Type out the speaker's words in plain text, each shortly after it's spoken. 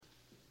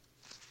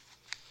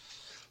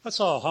Let's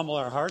all humble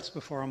our hearts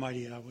before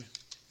Almighty Yahweh.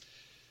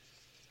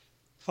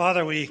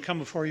 Father, we come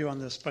before you on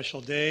this special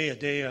day, a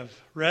day of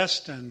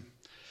rest and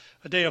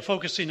a day of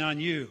focusing on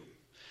you.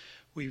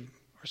 We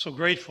are so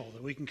grateful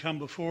that we can come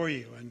before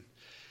you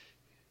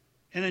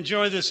and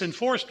enjoy this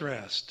enforced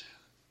rest.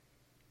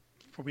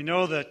 For we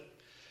know that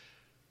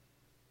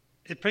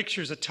it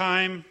pictures a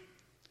time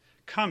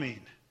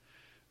coming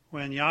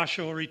when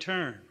Yahshua will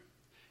return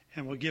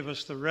and will give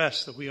us the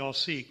rest that we all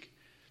seek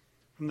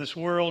from this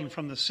world and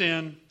from the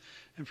sin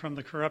and from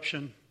the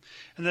corruption,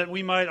 and that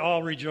we might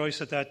all rejoice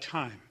at that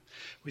time.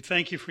 We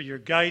thank you for your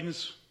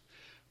guidance,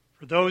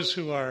 for those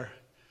who are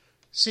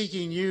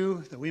seeking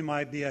you, that we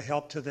might be a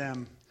help to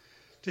them,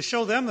 to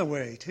show them the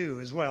way too,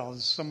 as well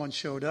as someone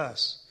showed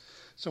us.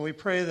 So we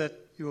pray that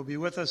you will be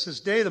with us this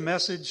day, the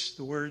message,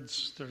 the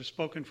words that are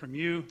spoken from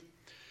you,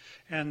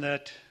 and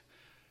that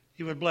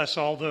you would bless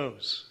all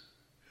those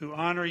who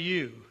honor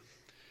you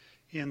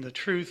in the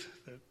truth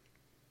that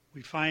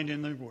we find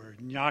in the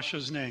word. In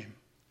Yahshua's name,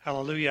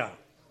 hallelujah.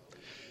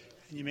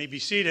 And you may be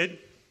seated.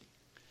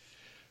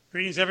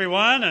 Greetings,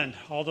 everyone, and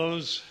all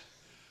those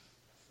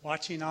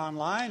watching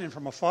online and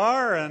from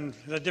afar and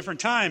at a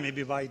different time,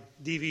 maybe by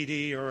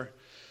DVD or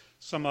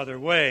some other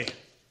way.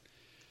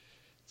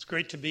 It's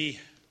great to be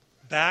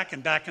back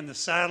in the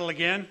saddle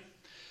again.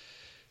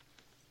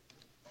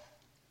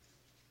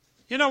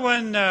 You know,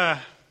 when,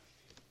 as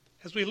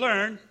we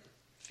learn,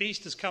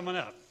 feast is coming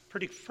up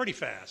pretty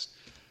fast.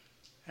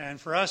 And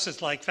for us,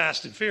 it's like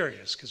fast and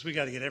furious because we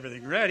got to get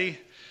everything ready.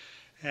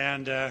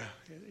 And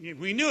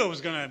we knew it was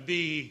going to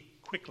be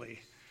quickly,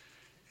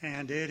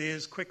 and it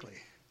is quickly.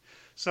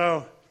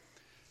 So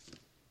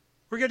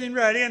we're getting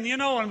ready, and you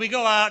know, when we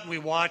go out and we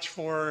watch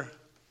for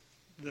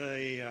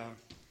the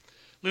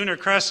lunar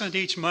crescent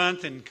each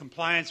month in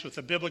compliance with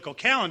the biblical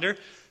calendar,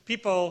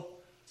 people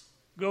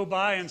go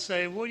by and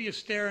say, "What are you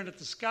staring at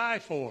the sky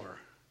for?"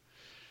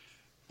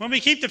 When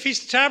we keep the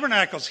Feast of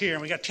Tabernacles here,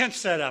 and we got tents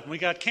set up, and we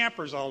got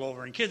campers all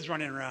over, and kids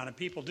running around, and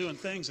people doing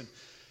things, and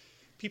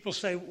people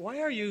say, "Why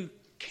are you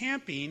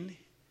camping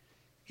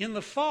in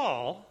the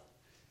fall,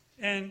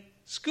 and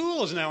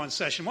school is now in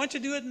session? Why don't you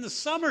do it in the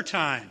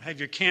summertime, have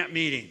your camp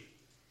meeting?"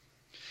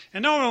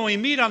 And now when we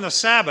meet on the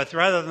Sabbath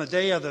rather than the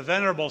day of the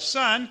venerable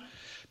Son,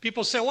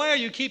 people say, "Why are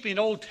you keeping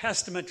Old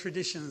Testament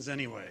traditions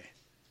anyway?"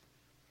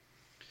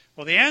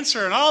 Well, the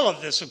answer in all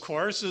of this, of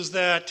course, is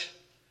that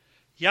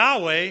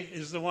Yahweh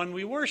is the one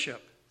we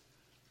worship,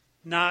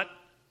 not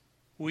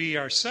we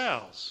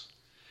ourselves.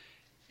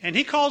 And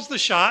he calls the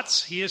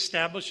shots, he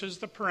establishes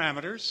the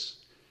parameters,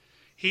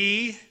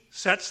 he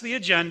sets the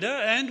agenda,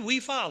 and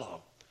we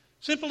follow.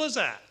 Simple as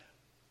that.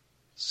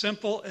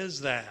 Simple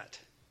as that.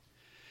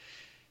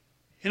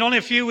 In only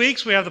a few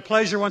weeks, we have the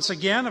pleasure once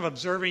again of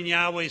observing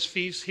Yahweh's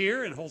feast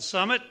here in Holt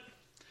Summit.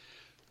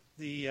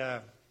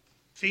 The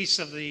feast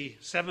of the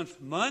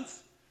 7th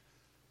month,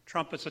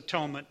 Trumpets,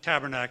 Atonement,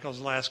 Tabernacles,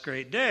 Last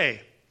Great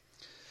Day.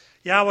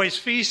 Yahweh's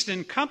feast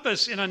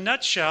encompass, in a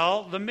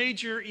nutshell, the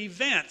major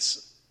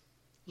events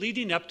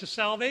leading up to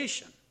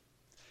salvation,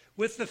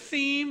 with the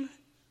theme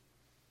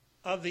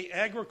of the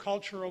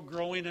agricultural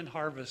growing and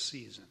harvest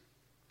season.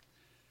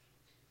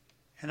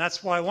 And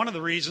that's why one of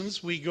the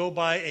reasons we go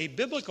by a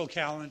biblical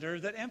calendar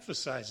that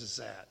emphasizes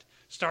that.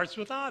 Starts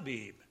with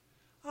Abib.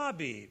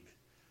 Abib.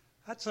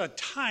 That's a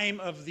time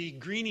of the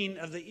greening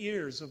of the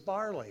ears of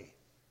barley.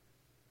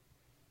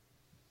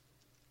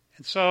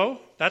 And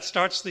so that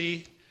starts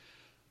the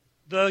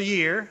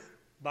year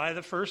by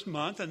the first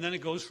month, and then it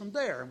goes from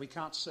there. And we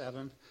count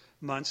 7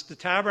 months to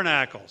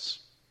Tabernacles.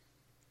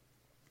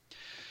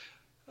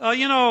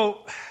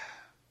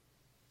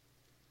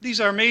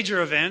 These are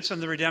major events in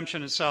the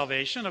redemption and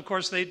salvation. Of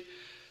course, they'd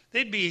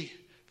be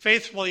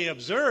faithfully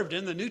observed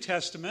in the New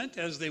Testament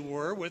as they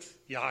were with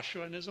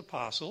Yahshua and his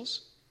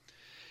apostles.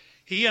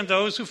 He and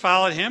those who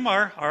followed him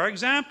are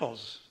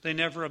examples. They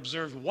never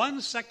observed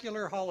one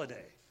secular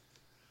holiday.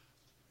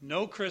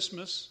 No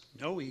Christmas,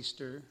 no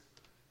Easter,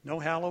 no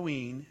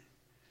Halloween.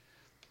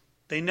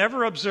 They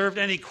never observed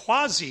any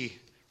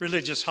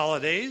quasi-religious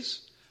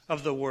holidays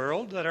of the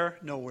world that are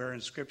nowhere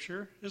in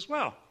Scripture as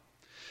well.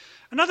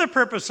 Another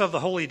purpose of the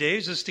holy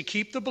days is to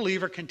keep the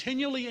believer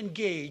continually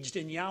engaged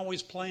in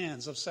Yahweh's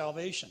plans of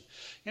salvation.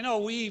 You know,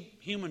 we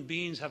human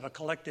beings have a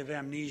collective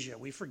amnesia.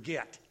 We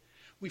forget,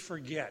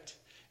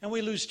 and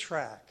we lose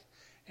track,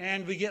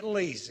 and we get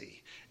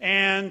lazy.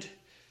 And,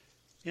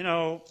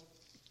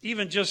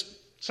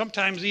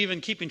 sometimes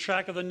even keeping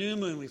track of the new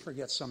moon, we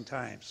forget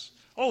sometimes.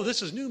 Oh,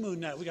 this is new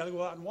moon night. We got to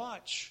go out and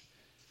watch.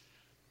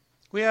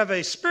 We have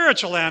a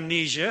spiritual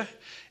amnesia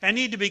and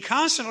need to be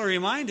constantly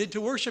reminded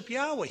to worship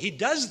Yahweh. He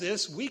does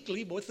this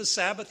weekly with the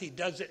Sabbath. He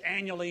does it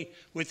annually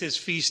with his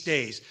feast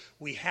days.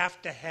 We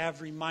have to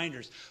have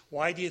reminders.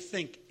 Why do you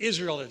think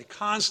Israel had to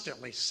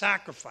constantly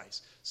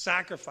sacrifice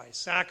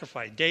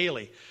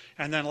daily,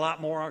 and then a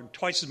lot more,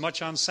 twice as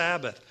much on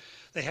Sabbath?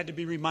 They had to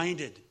be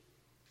reminded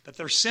that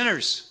they're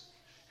sinners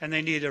and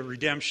they need a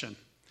redemption.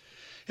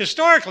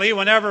 Historically,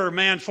 whenever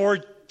man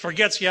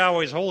forgets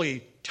Yahweh's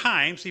holy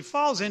times, he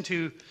falls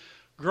into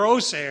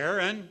gross error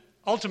and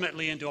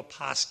ultimately into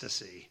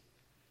apostasy.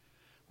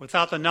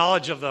 Without the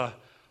knowledge of the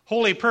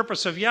holy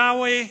purpose of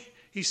Yahweh,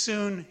 he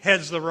soon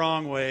heads the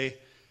wrong way,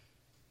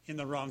 in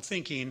the wrong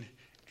thinking,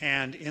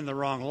 and in the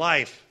wrong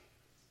life.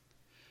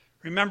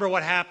 Remember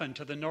what happened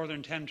to the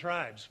northern 10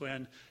 tribes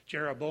when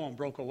Jeroboam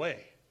broke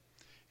away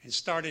and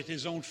started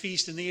his own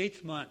feast in the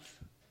 8th month.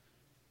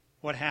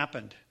 What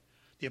happened?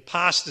 The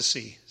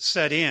apostasy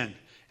set in,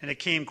 and it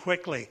came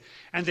quickly.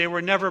 And they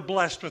were never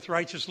blessed with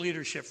righteous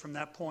leadership from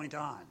that point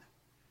on,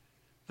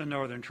 the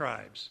northern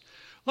tribes.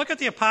 Look at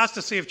the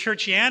apostasy of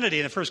churchianity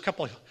in the first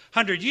couple of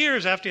hundred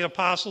years after the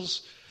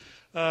apostles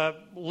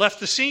left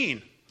the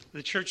scene.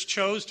 The church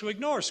chose to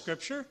ignore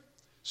Scripture,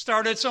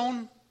 start its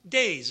own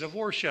days of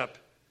worship,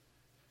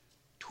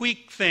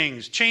 tweak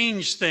things,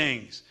 change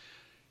things.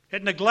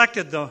 It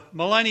neglected the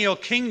millennial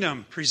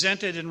kingdom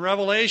presented in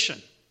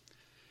Revelation.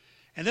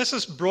 And this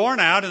is borne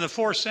out in the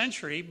 4th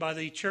century by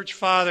the church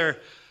father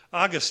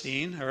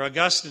Augustine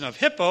of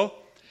Hippo,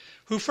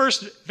 who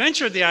first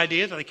ventured the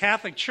idea that the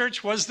Catholic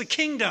Church was the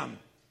kingdom.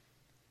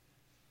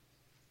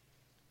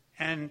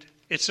 And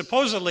it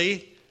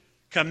supposedly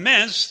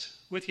commenced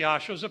with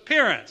Yahshua's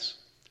appearance.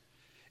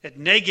 It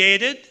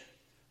negated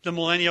the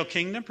millennial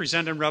kingdom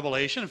presented in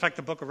Revelation. In fact,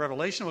 the book of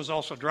Revelation was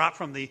also dropped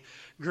from the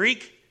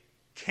Greek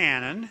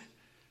canon,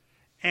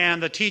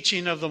 and the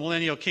teaching of the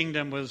millennial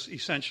kingdom was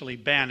essentially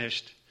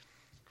banished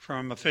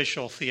from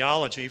official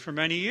theology for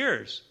many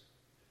years.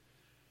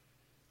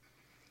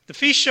 The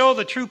feasts show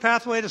the true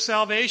pathway to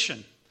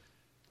salvation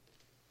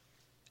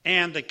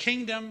and the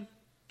kingdom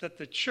that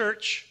the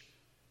church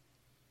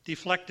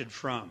deflected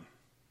from.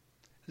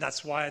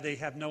 That's why they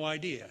have no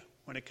idea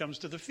when it comes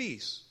to the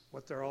feasts,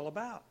 what they're all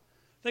about.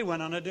 They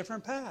went on a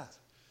different path.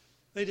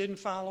 They didn't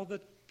follow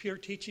the pure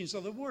teachings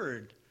of the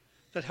Word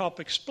that help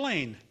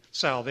explain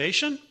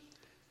salvation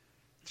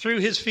through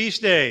his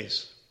feast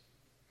days.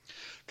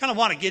 Kind of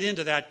want to get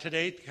into that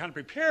today to kind of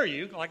prepare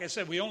you. Like I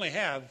said, we only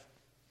have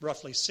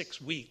roughly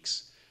 6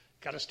 weeks.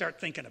 Got to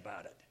start thinking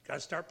about it. Got to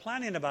start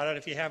planning about it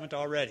if you haven't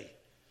already.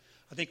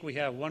 I think we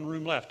have one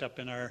room left up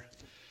in our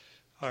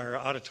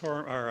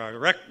auditorium,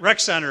 our rec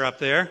center up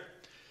there,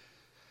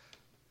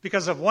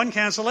 because of one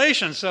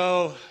cancellation.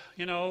 So,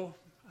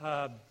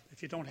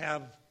 if you don't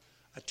have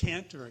a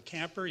tent or a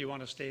camper, you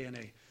want to stay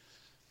in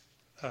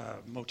a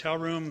motel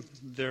room,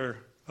 they're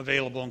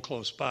available and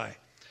close by.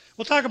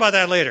 We'll talk about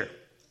that later.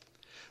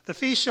 The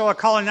feasts show a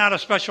calling out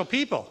of special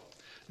people.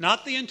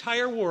 Not the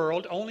entire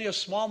world, only a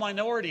small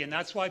minority, and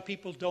that's why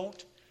people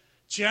don't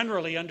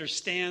generally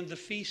understand the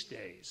feast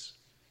days,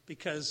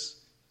 because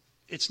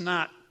it's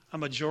not a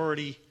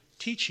majority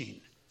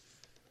teaching.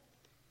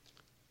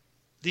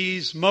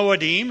 These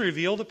Moedim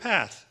reveal the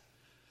path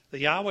that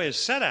Yahweh has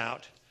set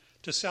out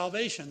to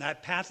salvation.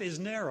 That path is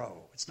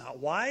narrow. It's not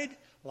wide.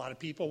 A lot of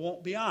people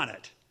won't be on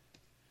it.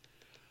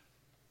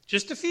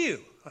 Just a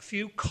few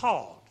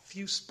called, a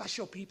few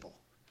special people.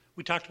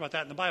 We talked about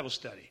that in the Bible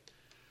study.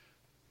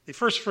 The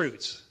first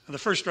fruits of the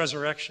first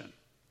resurrection.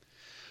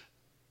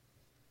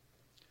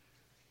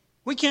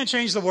 We can't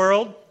change the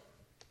world.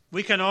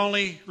 We can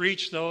only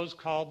reach those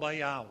called by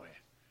Yahweh.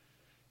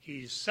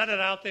 He's set it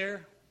out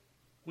there.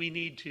 We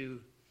need to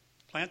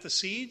plant the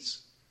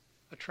seeds,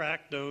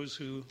 attract those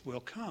who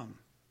will come.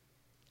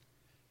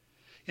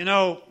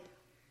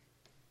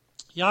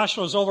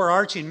 Yahshua's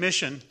overarching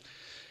mission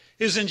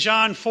is in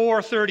John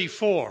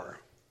 4:34,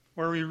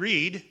 where we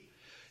read,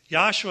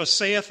 Yahshua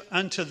saith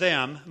unto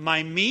them,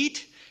 my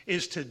meat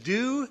is to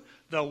do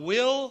the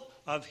will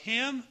of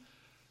him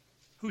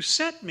who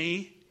sent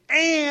me,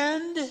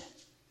 and,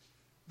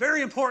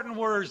 very important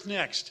words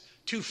next,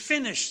 to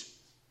finish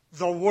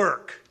the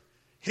work,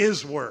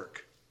 his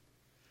work.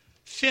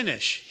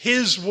 Finish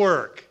his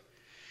work.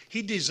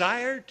 He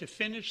desired to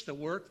finish the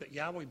work that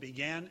Yahweh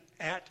began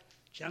at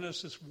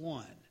Genesis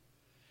 1.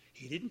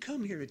 He didn't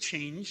come here to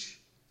change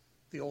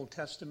the Old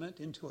Testament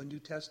into a New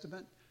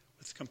Testament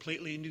with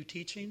completely new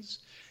teachings.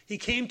 He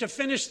came to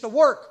finish the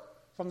work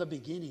from the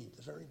beginning,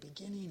 the very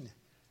beginning.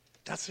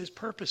 That's his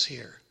purpose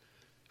here.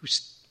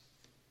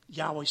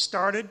 Yahweh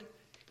started.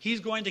 He's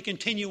going to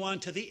continue on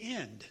to the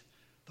end,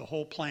 the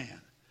whole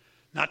plan.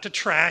 Not to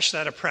trash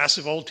that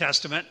oppressive Old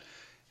Testament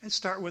and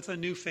start with a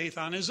new faith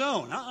on his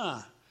own.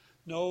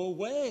 No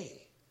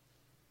way.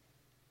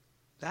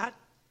 That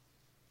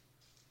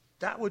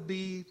would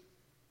be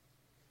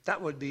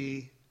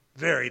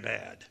very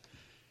bad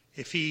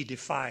if he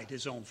defied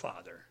his own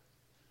father.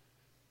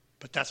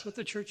 But that's what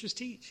the churches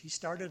teach. He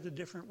started a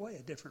different way,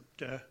 a different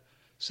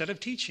set of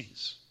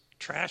teachings.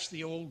 Trashed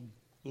the old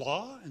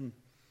law and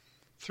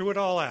threw it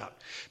all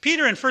out.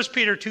 Peter in 1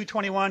 Peter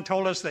 2:21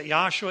 told us that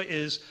Yahshua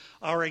is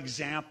our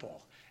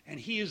example, and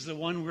he is the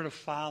one we're to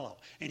follow.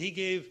 And he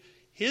gave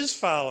his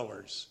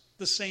followers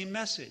the same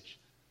message,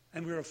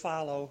 and we're to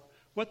follow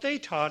what they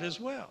taught as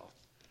well,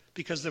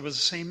 because there was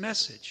the same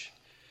message.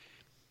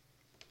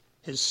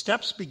 His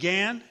steps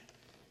began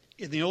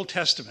in the Old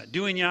Testament,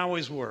 doing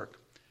Yahweh's work.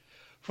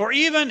 For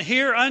even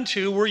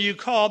hereunto were you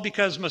called,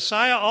 because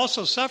Messiah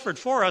also suffered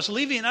for us,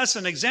 leaving us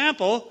an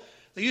example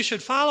that you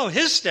should follow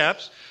his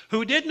steps,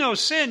 who did no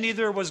sin,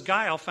 neither was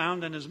guile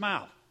found in his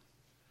mouth.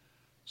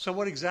 So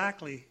what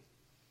exactly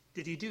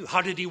did he do?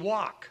 How did he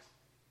walk?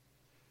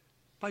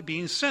 By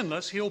being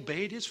sinless, he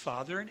obeyed his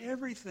Father in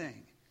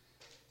everything.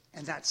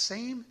 And that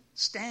same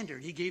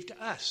standard he gave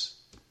to us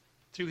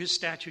through his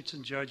statutes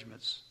and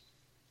judgments.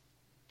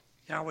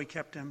 Yahweh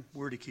kept him,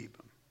 we're to keep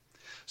him.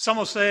 Some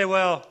will say,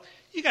 well,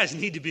 you guys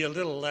need to be a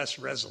little less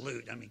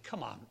resolute. I mean,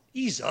 come on,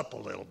 ease up a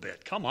little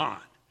bit. Come on.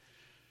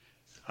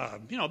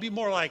 Be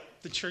more like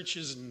the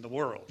churches in the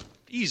world.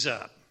 Ease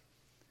up.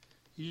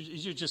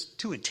 You're just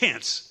too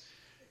intense.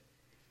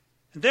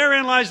 And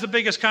therein lies the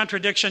biggest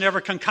contradiction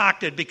ever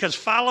concocted, because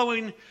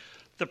following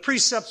the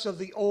precepts of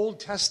the Old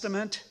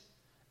Testament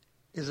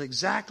is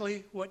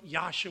exactly what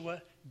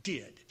Joshua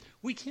did.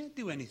 We can't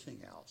do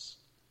anything else.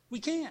 We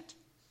can't.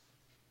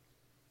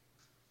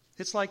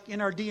 It's like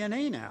in our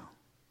DNA now.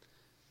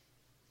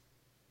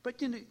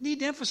 But you need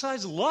to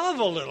emphasize love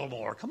a little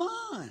more. Come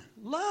on,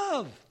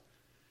 love.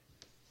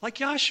 Like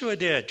Joshua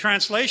did.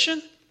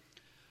 Translation?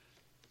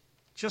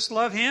 Just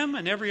love him,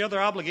 and every other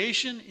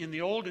obligation in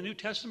the Old and New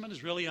Testament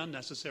is really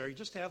unnecessary.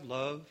 Just have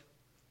love.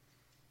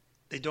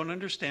 They don't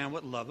understand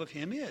what love of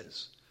him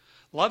is.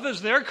 Love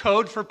is their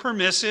code for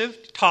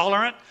permissive,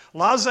 tolerant,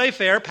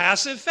 laissez-faire,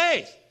 passive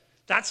faith.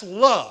 That's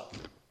love.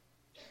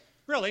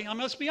 Really,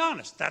 let's be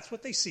honest. That's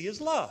what they see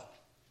as love.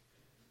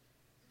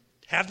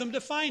 Have them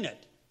define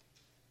it.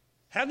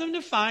 Have them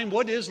define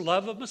what is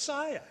love of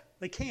Messiah.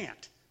 They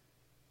can't.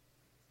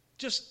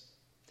 Just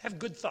have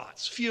good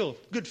thoughts. Feel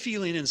good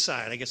feeling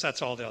inside. I guess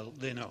that's all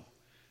they know.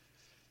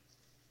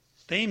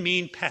 They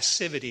mean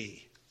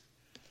passivity.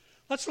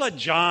 Let's let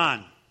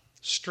John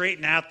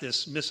straighten out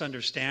this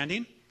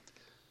misunderstanding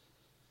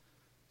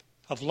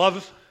of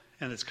love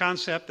and its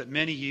concept that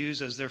many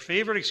use as their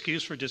favorite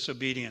excuse for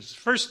disobedience.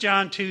 1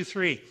 John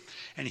 2:3.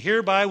 And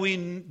hereby we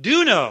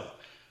do know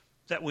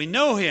that we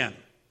know him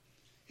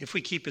if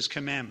we keep his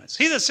commandments.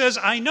 He that says,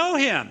 I know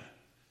him.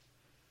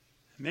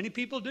 Many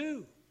people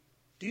do.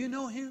 Do you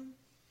know him?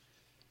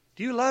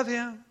 Do you love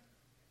him?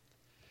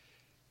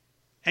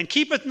 And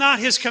keepeth not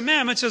his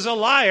commandments is a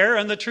liar,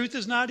 and the truth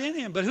is not in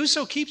him. But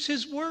whoso keeps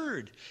his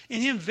word,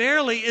 in him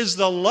verily is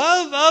the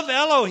love of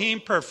Elohim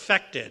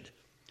perfected.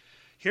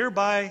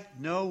 Hereby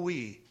know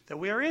we that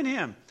we are in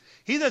him.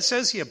 He that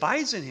says he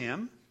abides in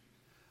him,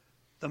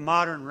 the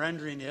modern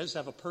rendering is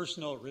have a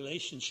personal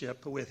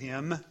relationship with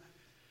him,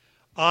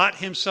 ought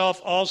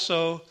himself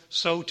also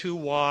so to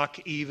walk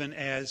even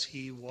as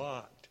he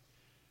walked.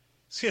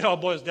 See, it all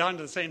boils down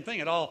to the same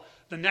thing.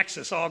 The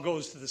nexus all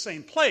goes to the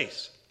same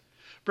place.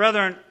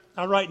 Brethren,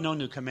 I write no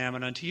new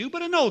commandment unto you,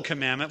 but an old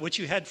commandment which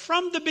you had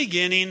from the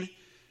beginning.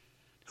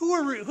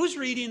 Who's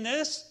reading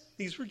this?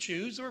 These were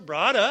Jews that were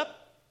brought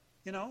up,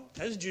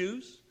 as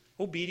Jews,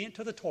 obedient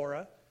to the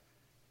Torah.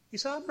 He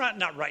said, I'm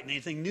not writing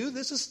anything new.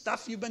 This is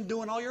stuff you've been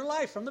doing all your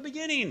life from the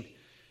beginning.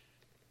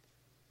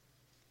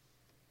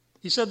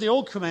 He said the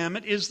old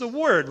commandment is the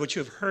word which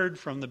you have heard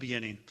from the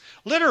beginning.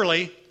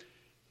 Literally,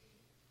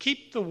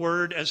 keep the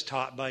word as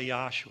taught by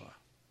Joshua.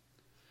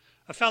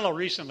 A fellow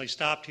recently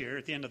stopped here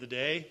at the end of the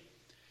day,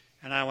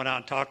 and I went out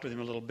and talked with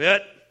him a little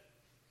bit.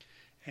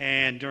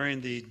 And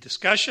during the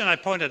discussion, I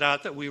pointed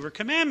out that we were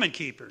commandment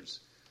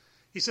keepers.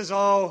 He says,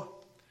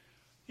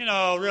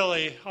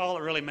 really, all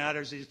that really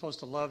matters is you're supposed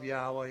to love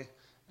Yahweh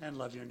and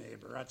love your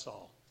neighbor. That's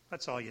all.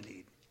 That's all you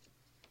need.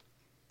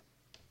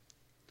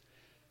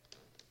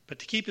 But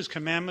to keep his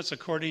commandments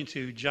according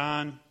to 1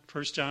 John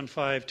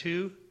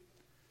 5:2,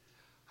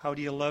 how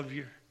do you love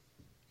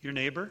your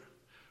neighbor?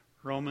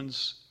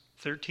 Romans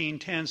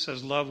 13:10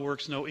 says, love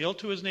works no ill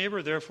to his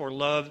neighbor, therefore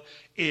love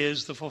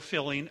is the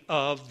fulfilling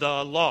of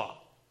the law.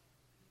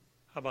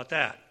 How about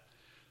that?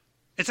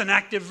 It's an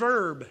active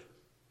verb.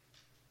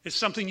 It's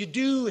something you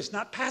do. It's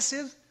not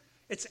passive.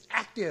 It's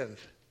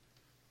active.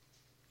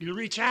 You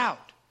reach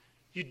out.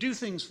 You do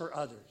things for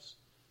others.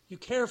 You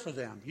care for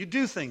them. You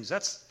do things.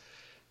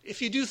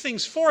 If you do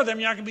things for them,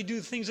 you're not going to be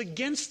doing things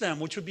against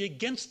them, which would be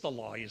against the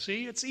law, you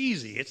see. It's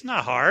easy. It's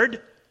not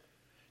hard.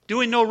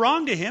 Doing no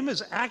wrong to him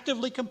is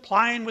actively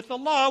complying with the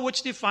law,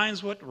 which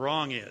defines what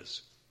wrong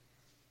is.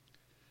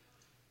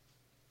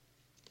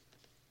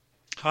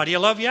 How do you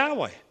love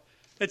Yahweh?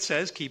 It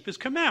says, keep his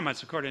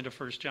commandments, according to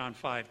 1 John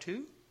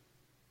 5:2.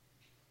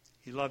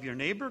 You love your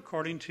neighbor,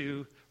 according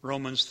to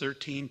Romans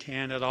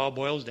 13:10. It all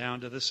boils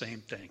down to the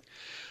same thing.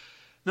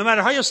 No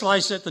matter how you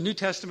slice it, the New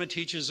Testament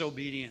teaches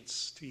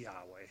obedience to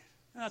Yahweh.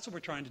 And that's what we're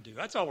trying to do.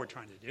 That's all we're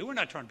trying to do. We're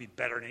not trying to be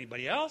better than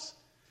anybody else.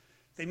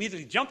 They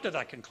immediately jump to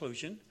that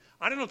conclusion.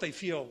 I don't know if they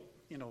feel,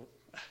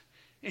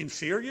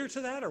 inferior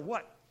to that or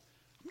what.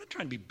 I'm not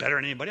trying to be better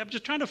than anybody. I'm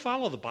just trying to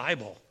follow the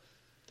Bible.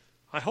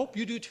 I hope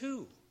you do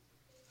too.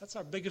 That's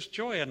our biggest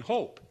joy and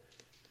hope.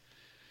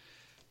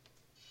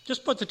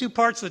 Just put the two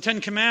parts of the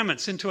Ten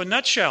Commandments into a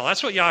nutshell.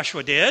 That's what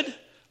Joshua did.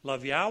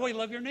 Love Yahweh,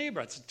 love your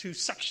neighbor. That's the two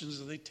sections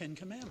of the Ten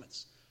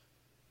Commandments.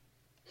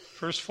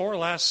 First 4,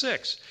 last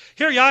 6.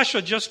 Here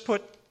Joshua just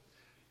put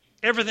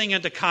everything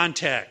into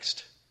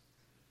context.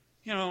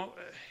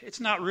 It's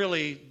not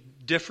really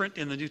different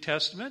in the New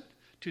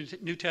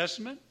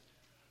Testament.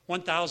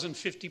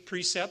 1,050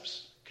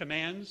 precepts,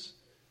 commands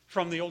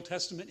from the Old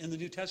Testament in the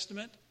New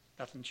Testament.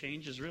 Nothing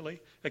changes really,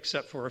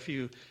 except for a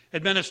few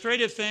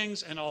administrative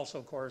things, and also,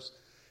 of course,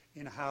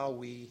 in how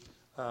we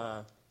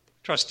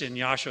trust in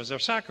Yahshua as our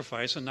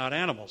sacrifice and not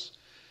animals.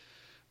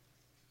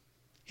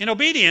 In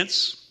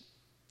obedience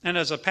and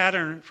as a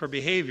pattern for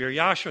behavior,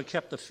 Yahshua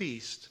kept the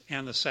feast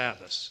and the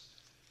Sabbaths.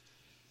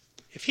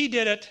 If he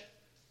did it,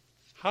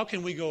 how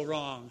can we go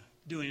wrong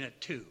doing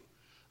it too?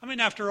 I mean,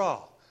 after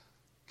all,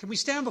 can we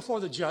stand before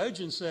the judge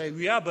and say,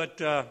 yeah,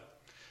 but,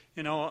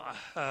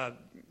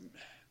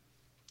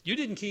 you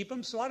didn't keep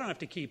them, so I don't have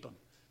to keep them.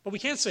 But we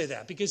can't say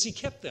that because he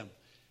kept them.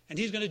 And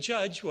he's going to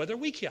judge whether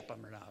we kept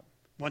them or not,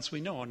 once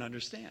we know and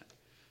understand.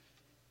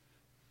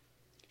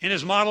 In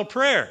his model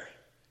prayer,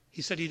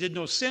 he said he did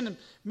no sin,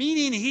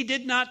 meaning he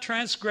did not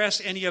transgress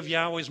any of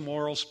Yahweh's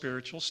moral,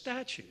 spiritual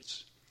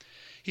statutes.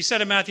 He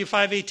said in Matthew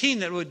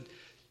 5:18 that it would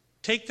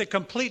take the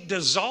complete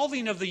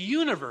dissolving of the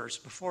universe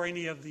before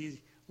any of the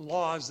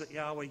laws that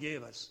Yahweh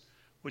gave us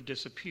would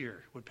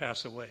disappear, would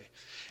pass away.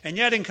 And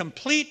yet in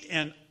complete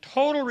and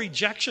total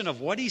rejection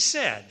of what he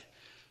said,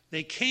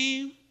 they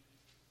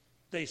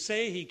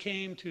say he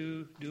came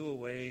to do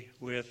away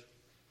with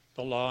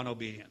the law and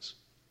obedience.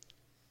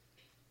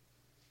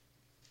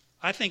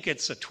 I think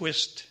it's a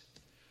twist,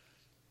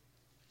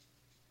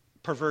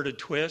 perverted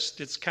twist.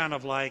 It's kind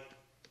of like,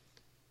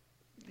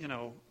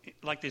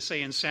 like they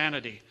say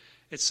insanity.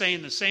 It's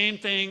saying the same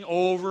thing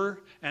over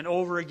and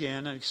over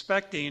again and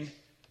expecting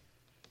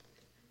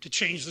to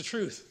change the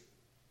truth.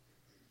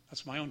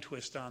 That's my own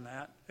twist on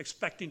that,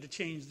 expecting to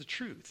change the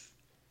truth.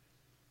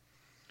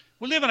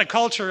 We live in a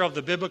culture of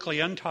the biblically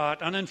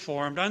untaught,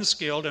 uninformed,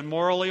 unskilled, and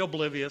morally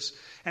oblivious,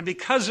 and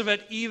because of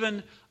it,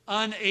 even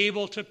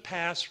unable to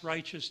pass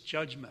righteous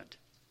judgment,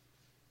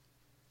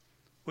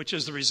 which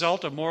is the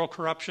result of moral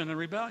corruption and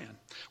rebellion.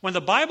 When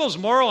the Bible's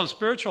moral and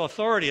spiritual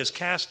authority is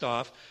cast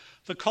off,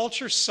 the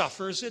culture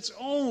suffers its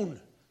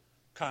own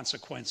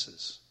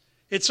consequences,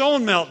 its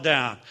own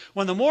meltdown.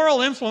 When the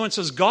moral influence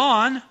is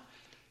gone,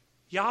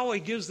 Yahweh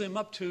gives them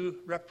up to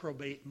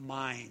reprobate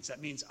minds.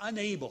 That means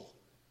unable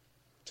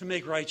to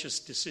make righteous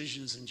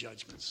decisions and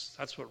judgments.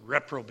 That's what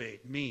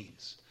reprobate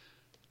means.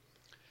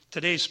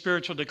 Today's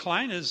spiritual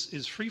decline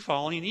is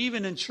free-falling,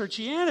 even in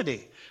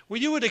churchianity,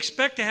 where you would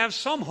expect to have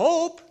some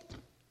hope.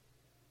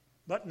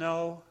 But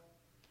no,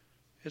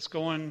 it's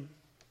going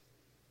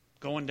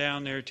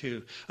down there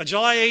too. A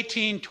July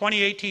 18,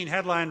 2018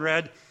 headline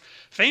read,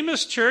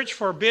 "Famous church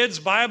forbids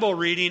Bible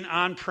reading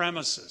on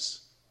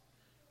premises."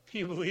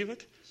 Can you believe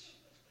it?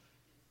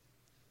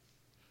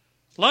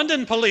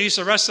 London police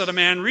arrested a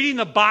man reading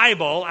the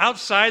Bible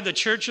outside the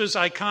church's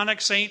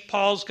iconic St.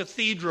 Paul's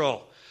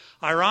Cathedral.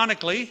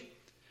 Ironically,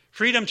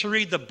 freedom to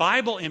read the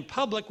Bible in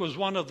public was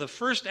one of the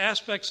first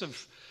aspects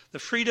of the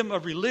freedom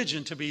of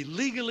religion to be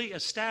legally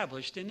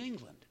established in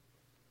England.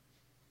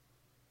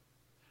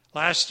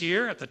 Last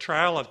year, at the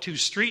trial of two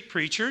street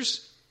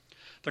preachers,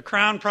 the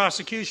Crown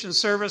Prosecution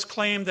Service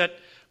claimed that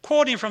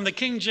quoting from the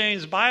King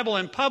James Bible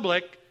in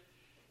public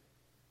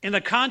in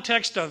the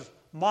context of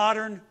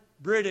modern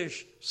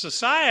British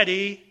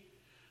society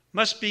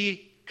must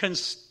be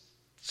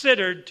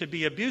considered to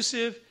be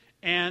abusive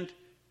and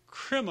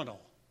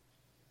criminal.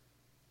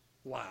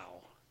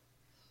 Wow.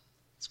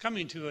 It's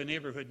coming to a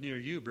neighborhood near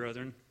you,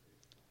 brethren.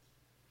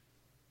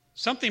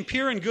 Something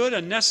pure and good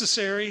and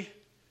necessary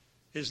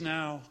is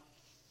now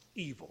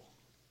evil.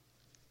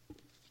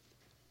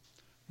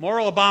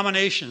 Moral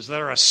abominations that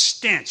are a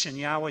stench in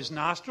Yahweh's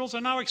nostrils are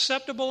now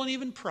acceptable and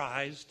even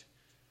prized.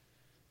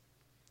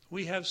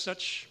 We have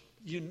such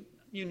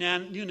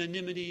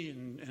unanimity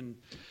and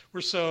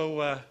we're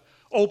so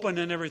open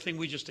and everything,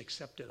 we just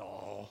accept it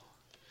all.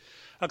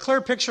 A clear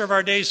picture of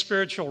our day's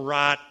spiritual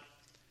rot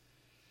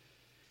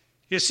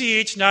you see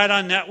each night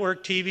on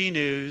network TV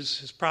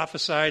news is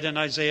prophesied in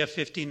Isaiah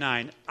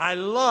 59. I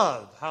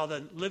love how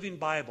the Living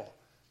Bible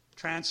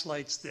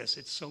translates this.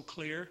 It's so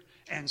clear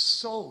and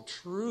so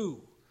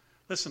true.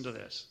 Listen to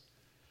this.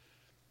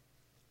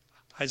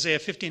 Isaiah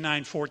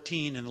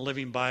 59:14 in the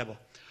Living Bible.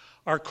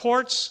 Our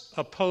courts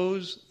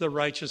oppose the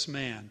righteous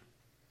man.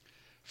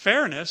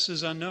 Fairness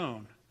is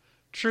unknown.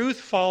 Truth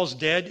falls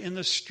dead in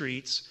the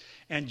streets,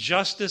 and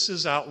justice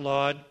is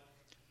outlawed.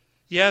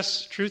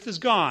 Yes, truth is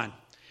gone,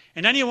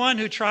 and anyone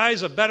who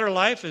tries a better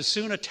life is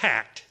soon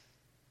attacked.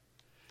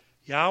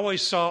 Yahweh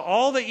saw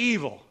all the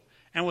evil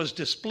and was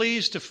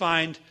displeased to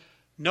find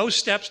no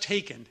steps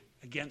taken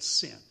against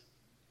sin. Isn't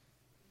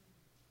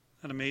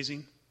that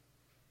amazing?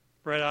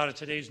 Right out of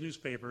today's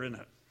newspaper,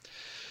 isn't it?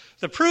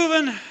 The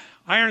proven,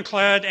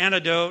 ironclad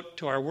antidote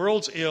to our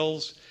world's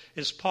ills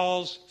is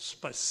Paul's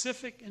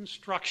specific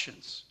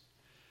instructions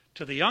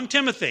to the young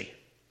Timothy.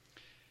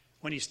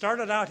 When he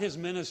started out his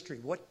ministry,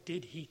 what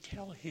did he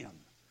tell him?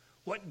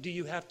 What do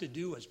you have to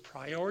do as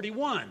priority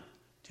one,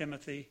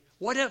 Timothy?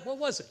 What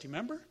was it? Do you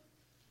remember?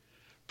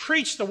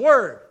 Preach the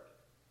word.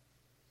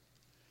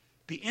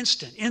 Be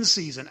instant, in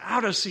season,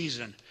 out of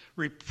season.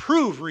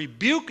 Reprove,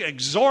 rebuke,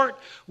 exhort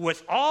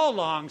with all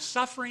long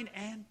suffering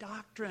and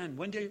doctrine.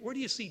 Where do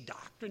you see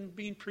doctrine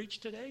being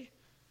preached today?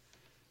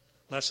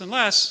 Less and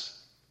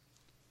less.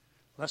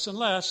 Less and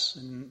less.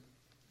 And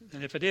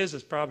if it is,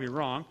 it's probably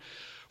wrong.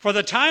 For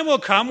the time will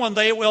come when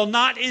they will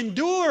not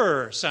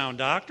endure sound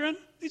doctrine.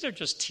 These are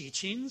just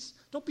teachings.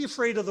 Don't be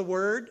afraid of the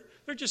word.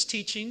 They're just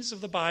teachings of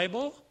the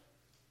Bible.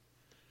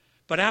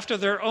 But after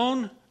their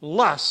own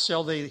lusts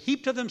shall they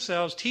heap to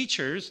themselves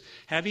teachers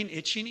having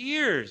itching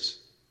ears.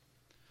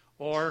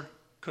 Or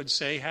could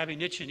say, having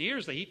itching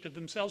ears, they heap to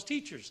themselves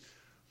teachers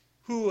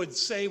who would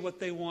say what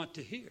they want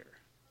to hear.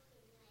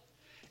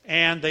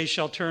 And they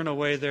shall turn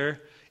away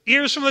their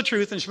ears from the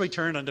truth and shall be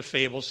turned unto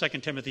fables,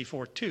 2 Timothy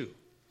 4:2.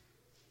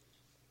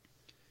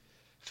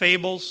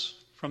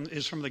 Fables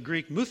is from the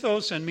Greek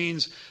muthos and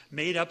means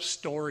made-up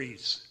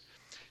stories.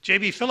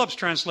 J.B. Phillips'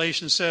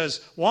 translation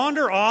says,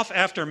 wander off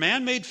after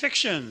man-made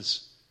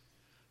fictions.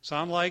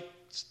 Sound like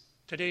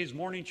today's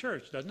morning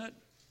church, doesn't it?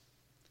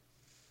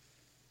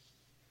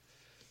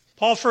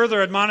 Paul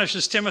further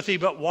admonishes Timothy,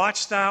 but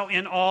watch thou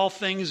in all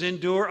things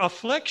endure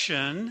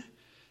affliction.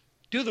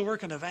 Do the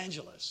work of an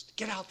evangelist.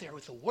 Get out there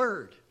with the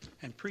word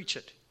and preach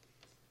it.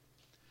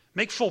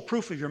 Make full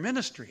proof of your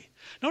ministry.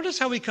 Notice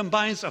how he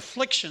combines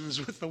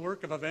afflictions with the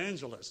work of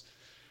evangelist.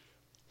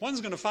 One's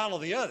going to follow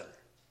the other,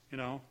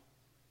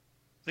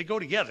 They go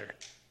together.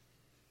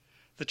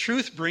 The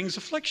truth brings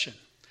affliction,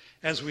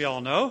 as we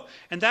all know,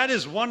 and that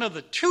is one of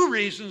the two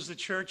reasons the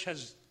church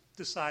has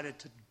decided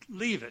to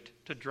leave it,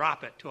 to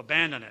drop it, to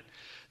abandon it.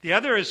 The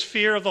other is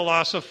fear of the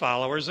loss of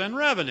followers and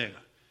revenue.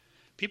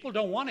 People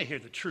don't want to hear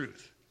the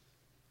truth.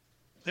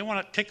 They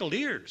want to tickle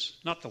ears,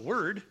 not the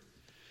word.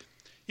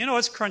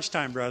 It's crunch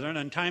time, brethren,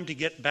 and time to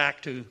get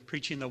back to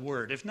preaching the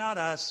word. If not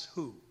us,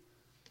 who?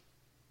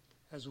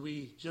 As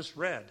we just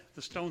read,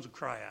 the stones will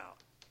cry out.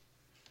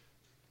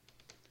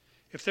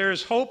 If there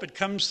is hope, it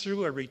comes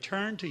through a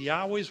return to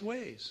Yahweh's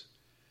ways.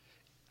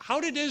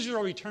 How did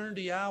Israel return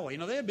to Yahweh?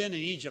 They had been in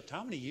Egypt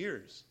how many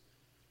years?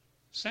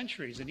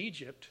 Centuries in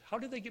Egypt. How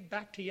did they get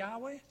back to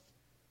Yahweh?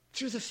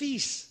 Through the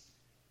feasts.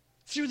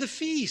 Through the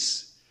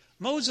feasts.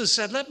 Moses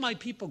said, let my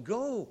people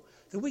go,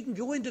 that we can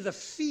go into the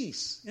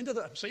feast, into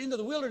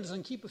the wilderness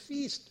and keep a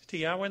feast to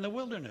Yahweh in the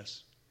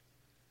wilderness.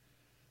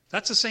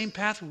 That's the same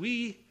path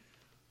we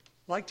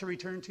like to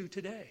return to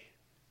today.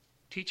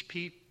 Teach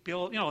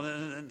people,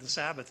 the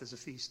Sabbath is a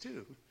feast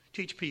too.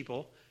 Teach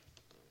people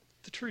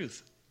the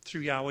truth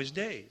through Yahweh's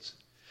days.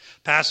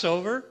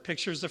 Passover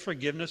pictures the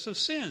forgiveness of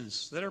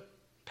sins that are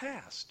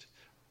past.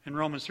 In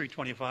Romans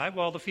 3:25,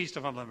 while the Feast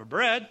of Unleavened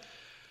Bread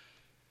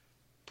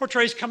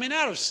portrays coming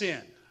out of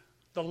sin.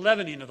 The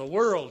leavening of the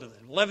world and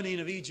the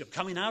leavening of Egypt,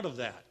 coming out of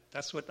that.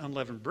 That's what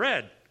unleavened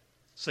bread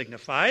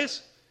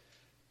signifies.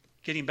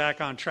 Getting back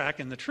on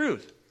track in the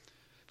truth.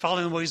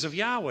 Following the ways of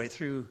Yahweh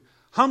through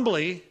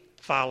humbly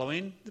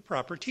following the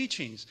proper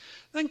teachings.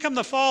 Then come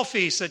the fall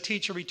feasts that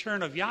teach a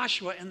return of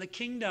Yahshua and the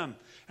kingdom.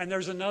 And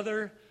there's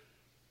another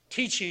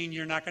teaching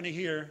you're not going to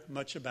hear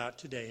much about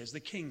today is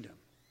the kingdom.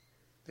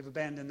 They've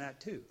abandoned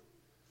that too.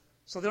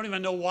 So they don't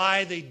even know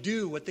why they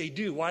do what they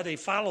do, why they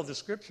follow the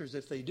scriptures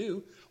if they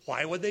do.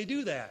 Why would they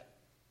do that?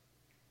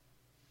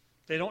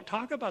 They don't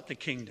talk about the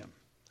kingdom,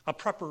 a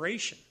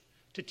preparation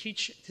to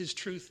teach his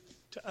truth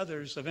to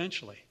others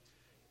eventually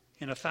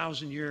in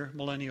 1,000-year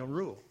millennial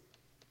rule.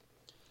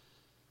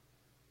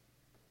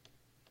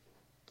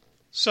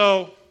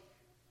 So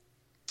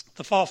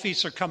the fall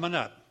feasts are coming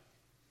up.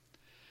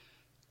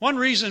 One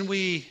reason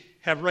we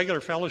have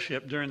regular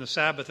fellowship during the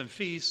Sabbath and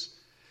feasts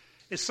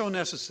is so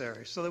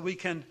necessary so that we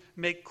can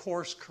make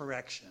course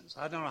corrections.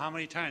 I don't know how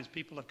many times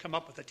people have come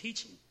up with a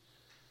teaching.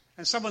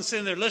 And someone's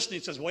sitting there listening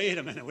and says, wait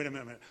a minute.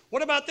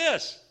 What about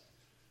this?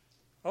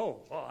 Oh,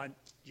 well,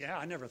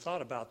 I never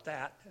thought about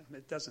that.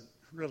 It doesn't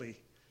really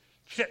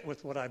fit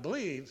with what I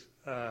believe.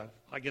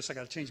 I guess I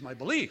got to change my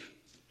belief.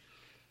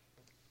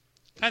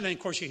 And then, of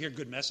course, you hear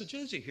good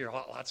messages. You hear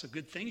lots of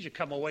good things. You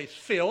come away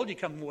filled. You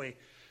come away,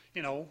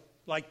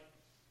 like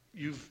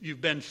you've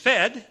been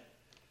fed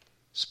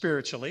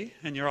spiritually,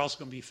 and you're also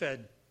going to be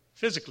fed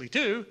physically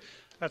too.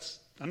 That's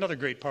another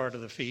great part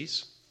of the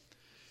feast.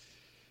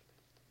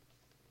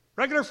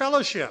 Regular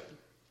fellowship.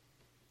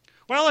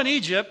 Well, in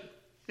Egypt,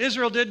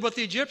 Israel did what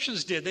the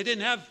Egyptians did. They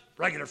didn't have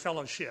regular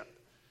fellowship.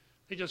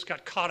 They just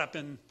got caught up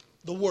in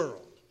the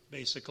world,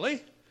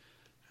 basically.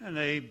 And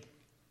they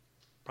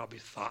probably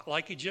thought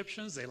like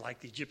Egyptians. They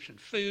liked the Egyptian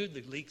food,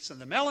 the leeks and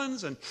the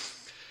melons. And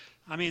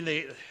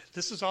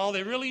this is all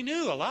they really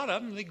knew. A lot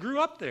of them, they grew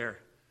up there.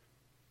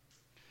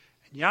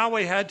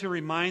 Yahweh had to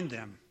remind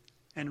them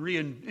and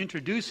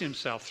reintroduce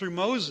himself through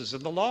Moses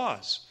and the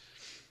laws.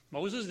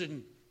 Moses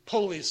didn't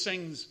pull these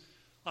things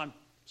on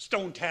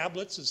stone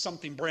tablets as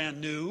something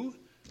brand new.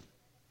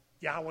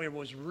 Yahweh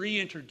was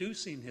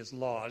reintroducing his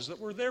laws that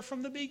were there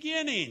from the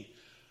beginning.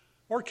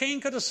 Or Cain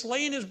could have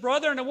slain his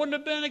brother and it wouldn't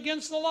have been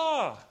against the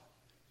law.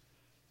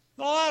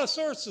 A lot of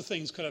sorts of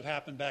things could have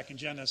happened back in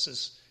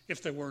Genesis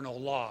if there were no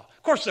law.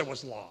 Of course there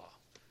was law.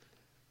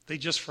 They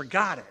just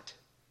forgot it.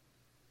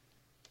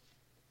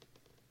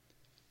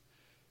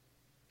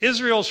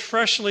 Israel's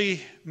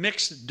freshly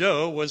mixed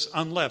dough was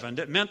unleavened.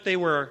 It meant they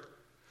were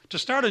to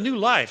start a new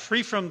life,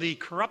 free from the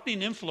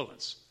corrupting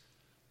influence,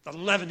 the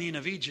leavening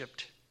of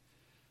Egypt,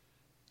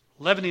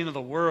 leavening of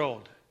the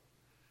world.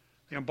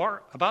 They're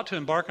about to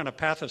embark on a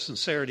path of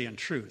sincerity and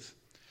truth.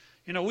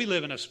 You know, we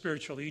live in a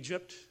spiritual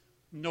Egypt.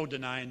 No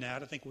denying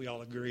that. I think we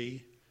all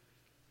agree.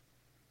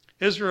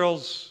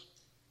 Israel's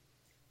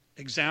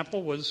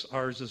example was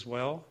ours as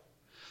well.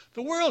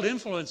 The world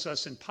influences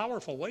us in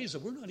powerful ways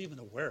that we're not even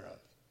aware of.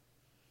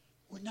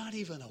 We're not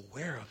even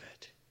aware of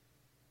it.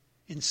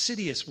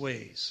 Insidious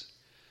ways.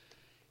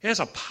 It has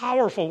a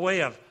powerful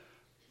way of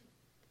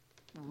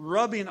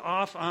rubbing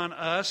off on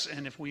us,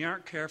 and if we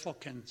aren't careful,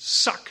 can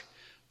suck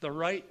the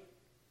right,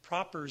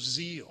 proper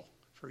zeal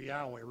for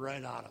Yahweh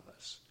right out of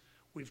us.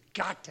 We've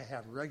got to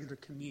have regular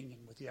communion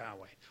with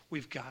Yahweh.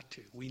 We've got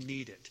to. We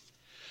need it.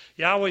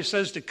 Yahweh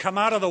says to come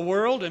out of the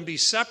world and be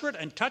separate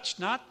and touch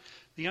not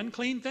the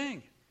unclean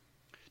thing.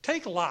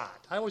 Take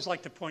Lot. I always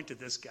like to point to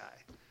this guy.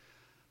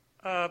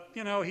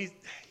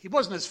 He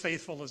wasn't as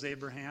faithful as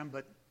Abraham,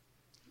 but,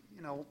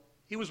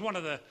 he was one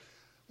of the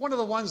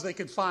ones they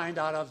could find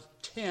out of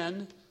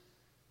 10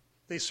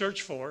 they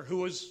searched for who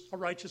was a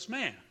righteous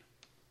man.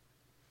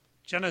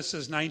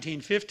 Genesis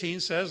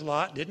 19:15 says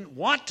Lot didn't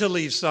want to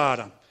leave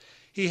Sodom.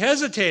 He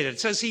hesitated. It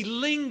says he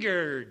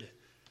lingered.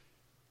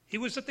 He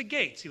was at the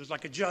gates. He was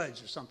like a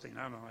judge or something.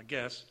 I don't know, I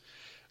guess.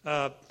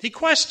 He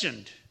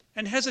questioned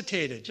and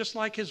hesitated, just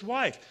like his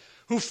wife,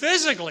 who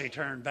physically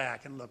turned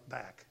back and looked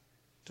back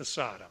to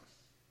Sodom.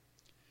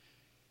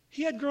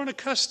 He had grown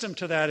accustomed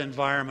to that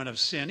environment of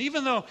sin,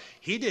 even though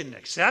he didn't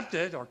accept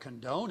it or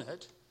condone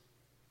it.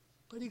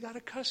 But he got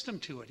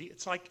accustomed to it.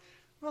 It's like,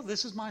 well,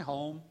 this is my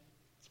home.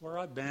 It's where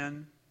I've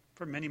been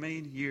for many, many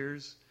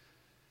years.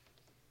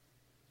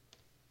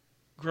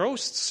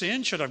 Gross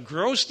sin should have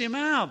grossed him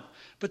out.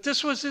 But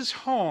this was his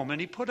home, and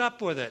he put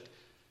up with it.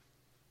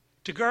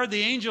 To guard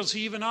the angels,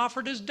 he even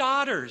offered his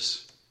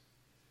daughters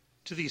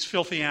to these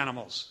filthy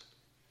animals.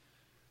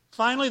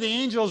 Finally, the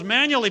angels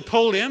manually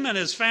pulled him and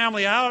his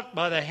family out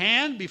by the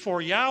hand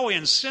before Yahweh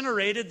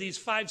incinerated these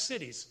 5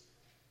 cities.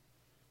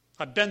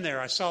 I've been there.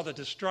 I saw the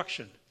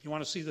destruction. You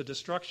want to see the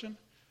destruction?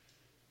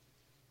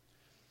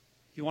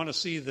 You want to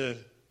see the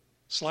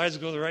slides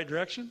go the right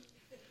direction?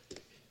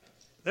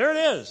 There it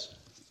is.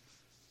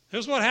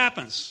 Here's what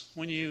happens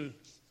when you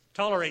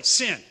tolerate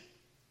sin.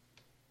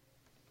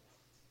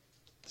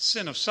 The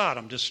sin of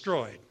Sodom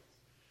destroyed.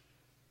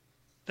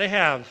 They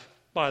have,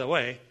 by the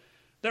way,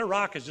 their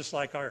rock is just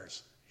like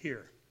ours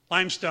here.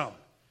 Limestone.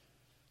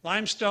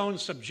 Limestone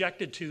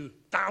subjected to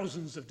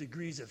thousands of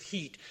degrees of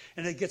heat,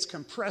 and it gets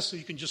compressed so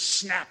you can just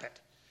snap it.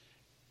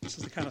 This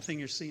is the kind of thing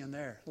you're seeing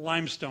there.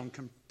 Limestone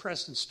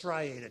compressed and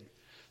striated.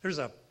 There's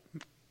a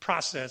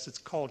process, it's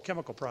called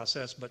chemical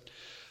process, but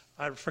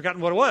I've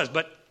forgotten what it was.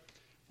 But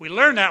we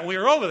learned that when we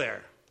were over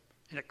there.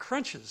 And it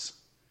crunches.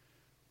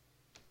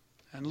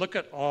 And look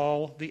at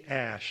all the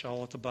ash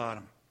all at the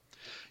bottom.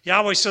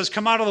 Yahweh says,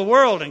 come out of the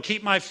world and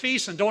keep my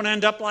feast and don't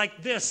end up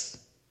like this.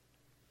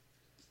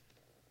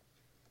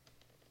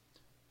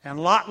 And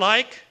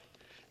Lot-like,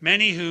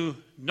 many who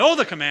know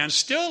the command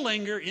still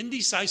linger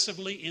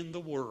indecisively in the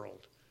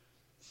world.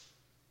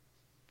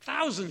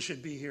 Thousands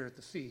should be here at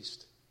the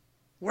feast.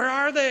 Where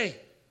are they?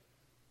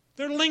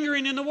 They're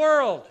lingering in the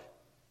world.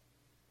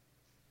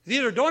 They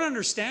either don't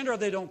understand or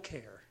they don't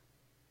care.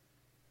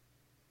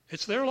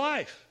 It's their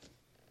life.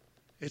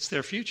 It's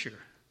their future.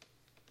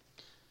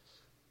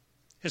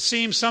 It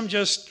seems some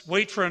just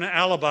wait for an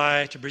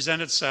alibi to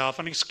present itself,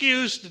 an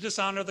excuse to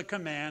dishonor the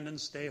command and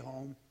stay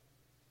home.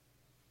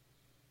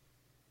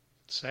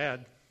 It's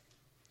sad.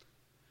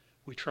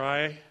 We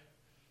try,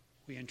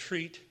 we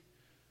entreat,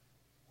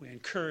 we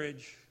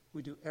encourage,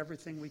 we do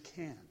everything we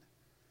can.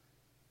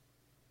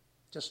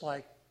 Just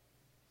like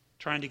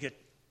trying to get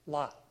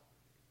Lot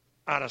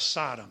out of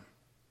Sodom.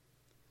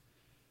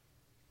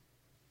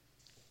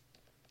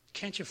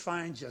 Can't you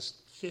find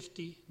just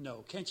 50?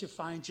 No. Can't you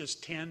find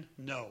just 10?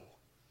 No.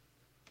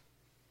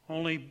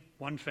 Only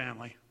one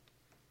family.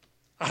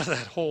 Out of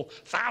that whole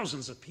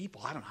thousands of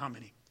people, I don't know how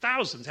many,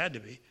 thousands had to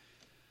be,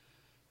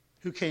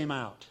 who came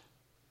out.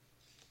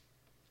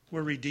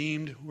 Were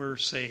redeemed, were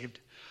saved.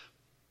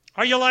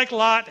 Are you like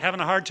Lot, having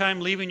a hard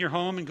time leaving your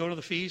home and go to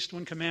the feast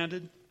when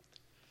commanded?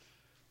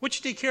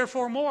 Which do you care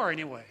for more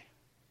anyway?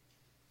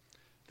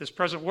 This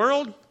present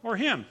world or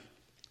him?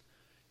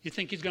 You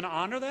think he's going to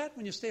honor that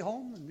when you stay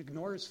home and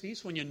ignore his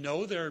feast when you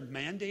know they're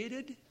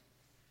mandated?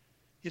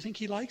 You think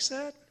he likes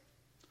that?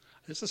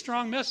 It's a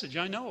strong message,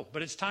 I know,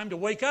 but it's time to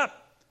wake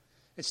up.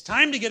 It's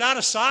time to get out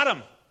of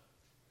Sodom.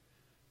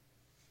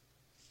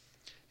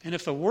 And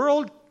if the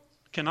world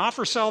can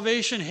offer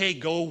salvation, hey,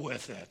 go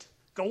with it.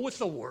 Go with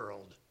the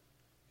world.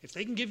 If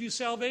they can give you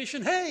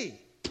salvation, hey,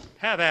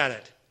 have at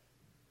it.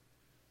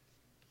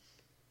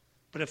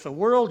 But if the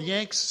world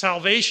yanks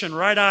salvation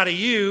right out of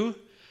you,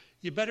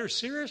 you better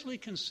seriously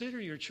consider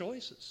your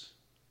choices.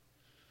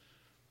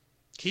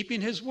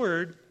 Keeping his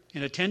word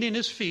and attending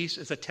his feast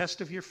is a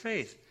test of your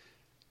faith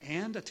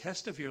and a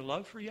test of your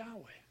love for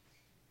Yahweh.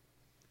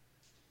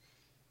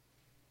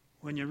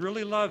 When you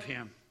really love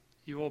him,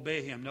 you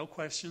obey him. No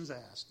questions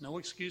asked. No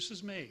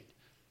excuses made.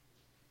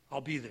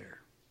 I'll be there.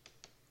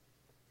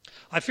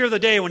 I fear the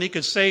day when he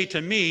could say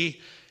to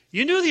me,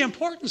 You knew the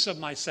importance of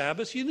my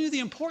Sabbaths. You knew the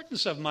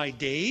importance of my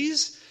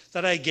days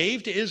that I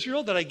gave to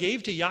Israel, that I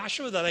gave to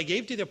Joshua, that I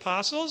gave to the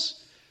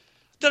apostles,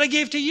 that I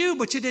gave to you,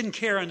 but you didn't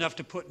care enough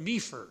to put me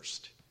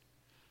first.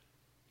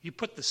 You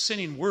put the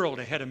sinning world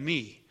ahead of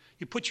me.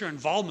 You put your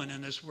involvement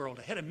in this world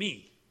ahead of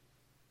me.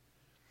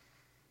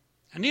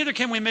 And neither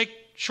can we make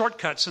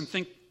shortcuts and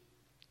think,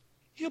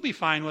 he'll be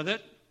fine with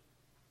it.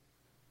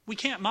 We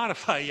can't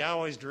modify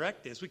Yahweh's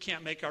directives. We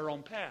can't make our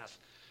own path.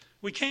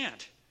 We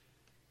can't.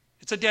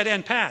 It's a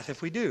dead-end path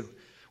if we do.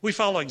 We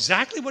follow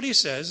exactly what he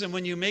says, and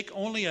when you make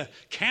only a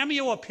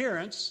cameo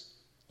appearance,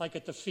 like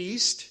at the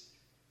feast,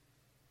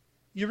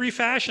 you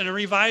refashion and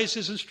revise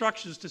his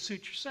instructions to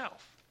suit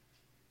yourself.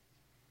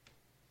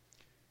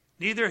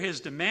 Neither his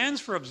demands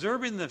for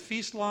observing the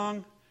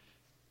feast-long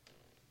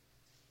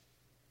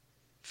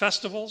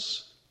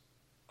festivals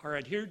are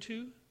adhered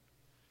to,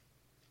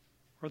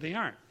 or they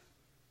aren't.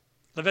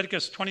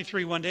 Leviticus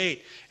 23,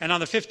 1-8. And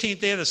on the 15th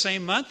day of the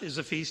same month is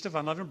the feast of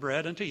unleavened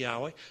bread unto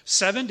Yahweh.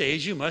 7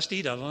 days you must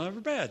eat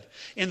unleavened bread.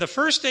 In the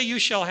first day you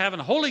shall have an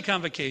holy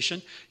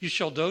convocation. You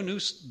shall do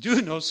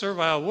no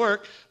servile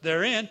work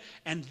therein.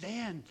 And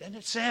then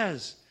it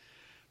says,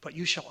 but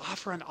you shall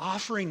offer an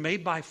offering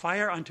made by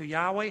fire unto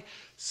Yahweh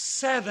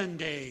 7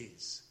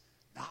 days.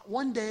 Not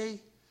 1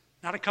 day,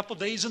 not a couple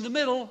days in the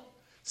middle.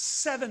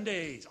 7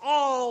 days.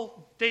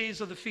 All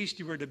days of the feast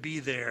you were to be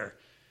there.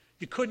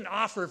 You couldn't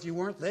offer if you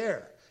weren't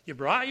there. You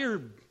brought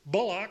your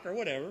bullock or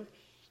whatever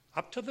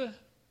up to the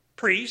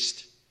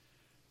priest,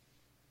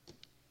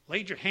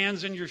 laid your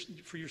hands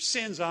for your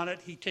sins on it.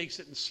 He takes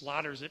it and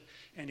slaughters it.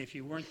 And if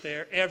you weren't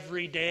there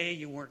every day,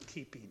 you weren't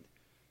keeping.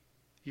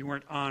 You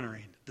weren't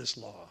honoring this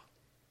law.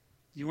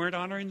 You weren't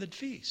honoring the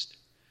feast.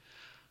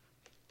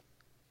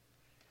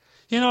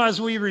 You know,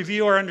 as we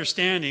review our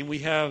understanding, we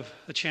have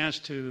a chance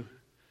to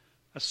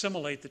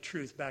assimilate the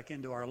truth back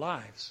into our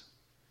lives.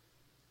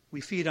 We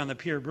feed on the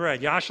pure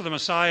bread. Yahshua the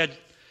Messiah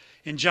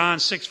in John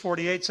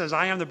 6:48 says,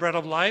 I am the bread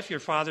of life.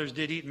 Your fathers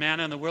did eat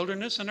manna in the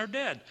wilderness and are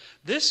dead.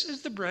 This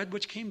is the bread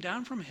which came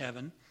down from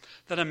heaven,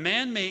 that a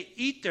man may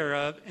eat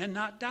thereof and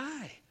not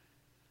die.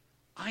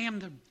 I am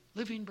the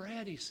living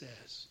bread, he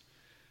says,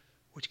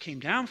 which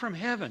came down from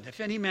heaven. If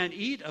any man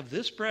eat of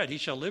this bread, he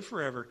shall live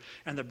forever.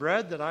 And the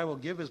bread that I will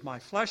give is my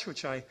flesh,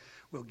 which I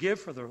will give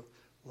for the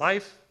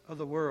life of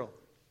the world.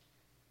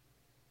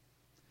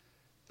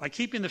 By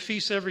keeping the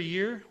feasts every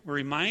year, we're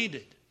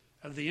reminded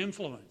of the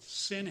influence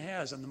sin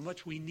has and how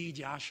much we need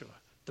Yahshua,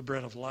 the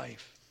bread of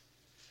life.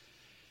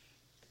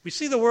 We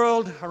see the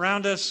world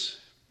around us,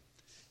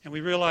 and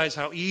we realize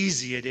how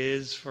easy it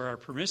is for our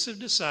permissive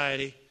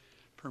society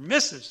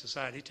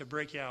to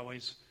break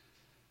Yahweh's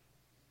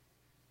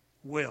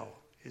will,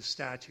 his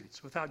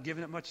statutes, without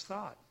giving it much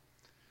thought.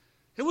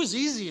 It was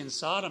easy in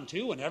Sodom,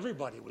 too, when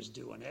everybody was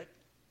doing it.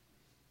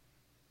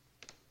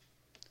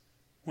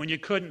 When you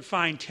couldn't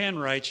find 10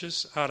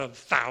 righteous out of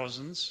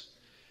thousands.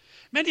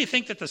 Many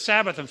think that the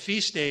Sabbath and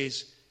feast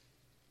days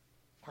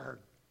are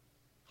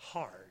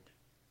hard,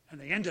 and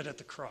they ended at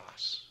the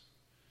cross.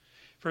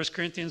 1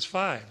 Corinthians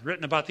 5,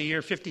 written about the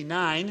year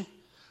 59,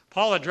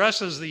 Paul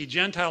addresses the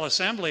Gentile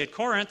assembly at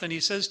Corinth, and he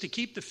says to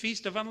keep the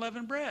feast of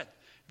unleavened bread,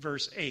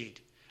 verse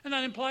 8. And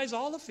that implies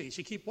all the feasts.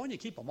 You keep one, you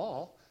keep them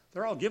all.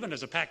 They're all given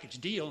as a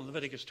package deal in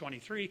Leviticus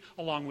 23,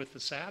 along with the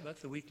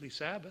Sabbath, the weekly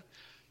Sabbath.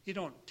 You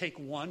don't take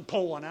one,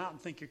 pull one out, and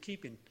think you're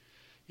keeping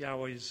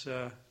Yahweh's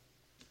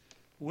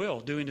will,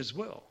 doing his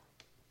will.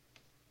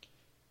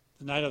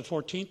 The night of the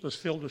 14th was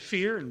filled with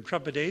fear and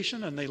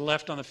trepidation, and they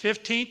left on the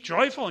 15th,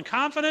 joyful and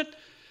confident.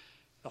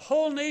 The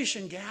whole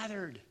nation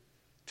gathered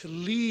to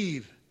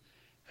leave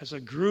as a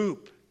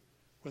group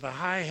with a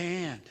high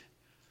hand.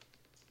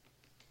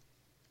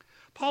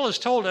 Paul has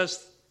told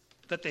us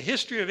that the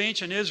history of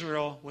ancient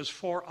Israel was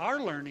for our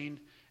learning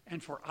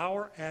and for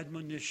our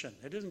admonition.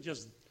 It isn't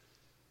just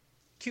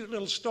cute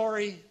little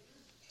story,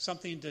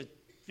 something to,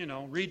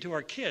 read to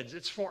our kids.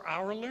 It's for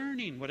our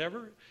learning.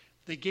 Whatever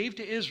they gave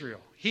to Israel,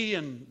 he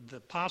and the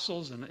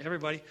apostles and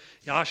everybody,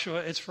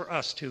 Yahshua, it's for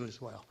us too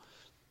as well.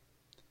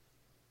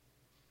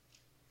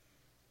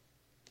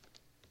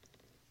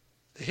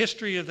 The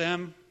history of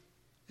them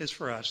is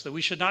for us, that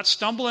we should not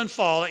stumble and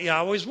fall at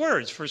Yahweh's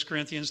words, 1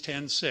 Corinthians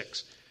 10,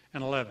 6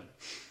 and 11.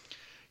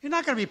 You're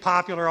not going to be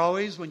popular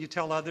always when you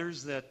tell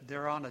others that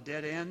they're on a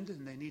dead end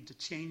and they need to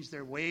change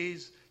their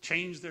ways,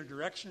 change their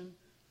direction,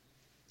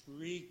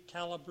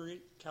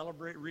 recalibrate,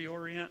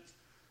 reorient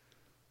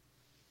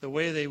the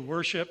way they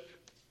worship.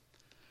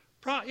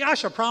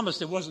 Yahshua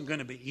promised it wasn't going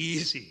to be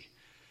easy.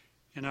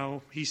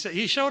 He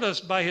showed us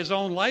by his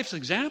own life's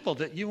example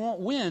that you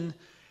won't win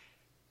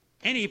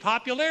any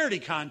popularity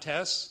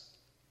contests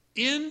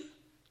in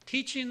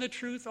teaching the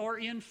truth or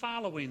in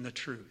following the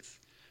truth,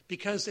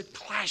 because it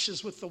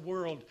clashes with the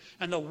world,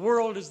 and the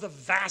world is the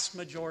vast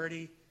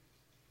majority,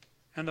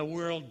 and the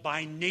world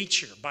by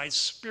nature, by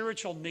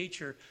spiritual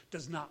nature,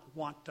 does not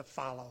want to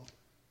follow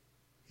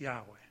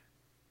Yahweh.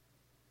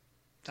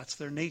 That's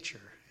their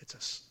nature. It's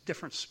a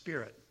different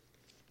spirit.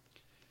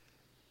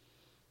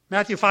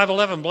 Matthew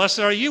 5:11, blessed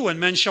are you when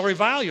men shall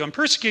revile you and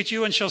persecute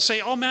you and shall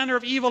say all manner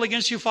of evil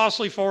against you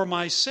falsely for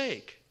my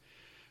sake.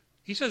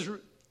 He says,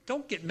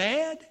 don't get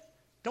mad.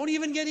 Don't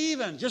even get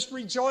even. Just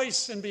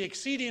rejoice and be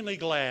exceedingly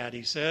glad,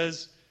 he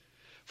says.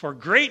 For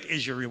great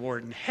is your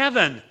reward in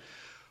heaven.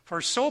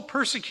 For so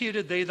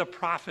persecuted they the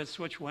prophets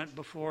which went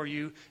before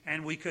you.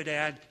 And we could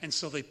add, and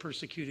so they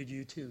persecuted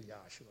you too,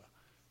 Joshua.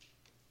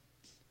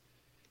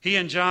 He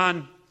in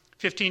John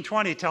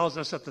 15:20 tells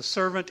us that the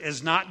servant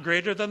is not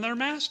greater than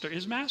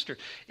his master.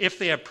 If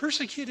they have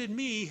persecuted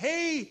me,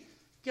 hey,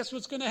 guess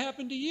what's going to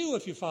happen to you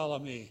if you follow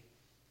me?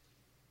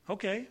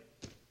 Okay,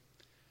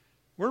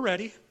 we're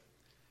ready.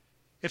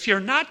 If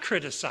you're not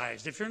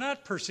criticized, if you're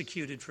not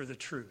persecuted for the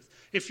truth,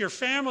 if your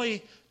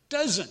family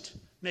doesn't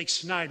make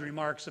snide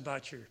remarks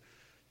about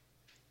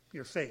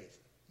your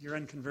faith, your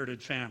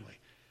unconverted family,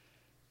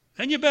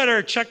 then you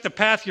better check the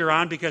path you're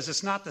on, because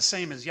it's not the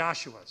same as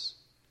Joshua's.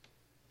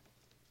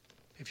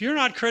 If you're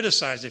not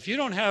criticized, if you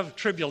don't have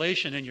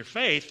tribulation in your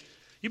faith,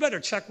 you better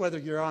check whether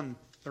you're on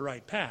the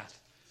right path.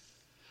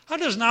 How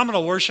does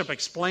nominal worship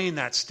explain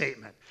that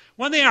statement?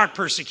 When they aren't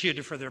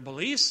persecuted for their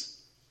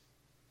beliefs,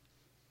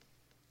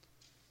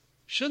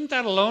 shouldn't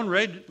that alone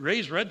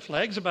raise red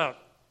flags about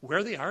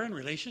where they are in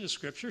relation to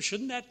Scripture?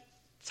 Shouldn't that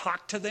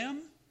talk to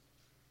them?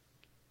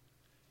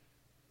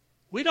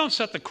 We don't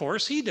set the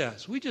course, he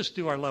does. We just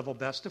do our level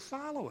best to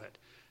follow it.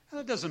 And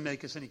that doesn't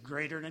make us any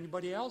greater than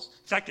anybody else.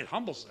 In fact, it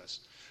humbles us.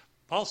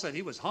 Paul said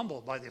he was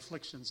humbled by the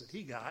afflictions that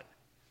he got.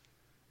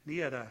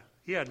 And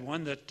he had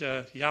one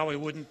that Yahweh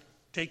wouldn't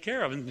take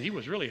care of, and he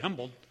was really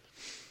humbled.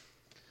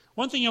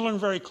 One thing you learn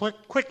very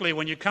quickly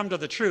when you come to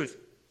the truth,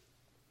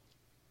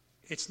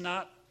 it's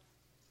not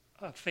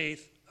a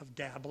faith of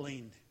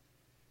dabbling.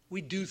 We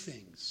do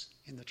things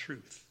in the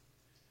truth.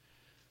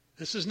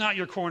 This is not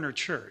your corner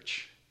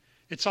church.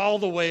 It's all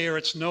the way or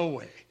it's no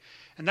way.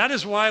 And that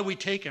is why we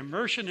take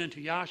immersion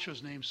into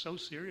Yahshua's name so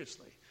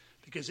seriously,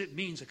 because it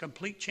means a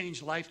complete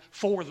changed life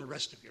for the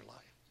rest of your life.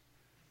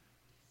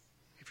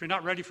 If you're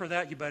not ready for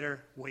that, you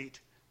better wait.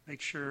 Make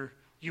sure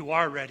you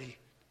are ready.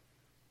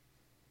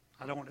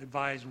 I don't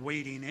advise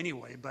waiting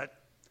anyway, but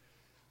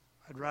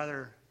I'd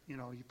rather,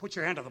 you put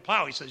your hand to the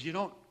plow. He says, you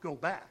don't go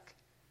back.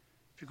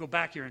 If you go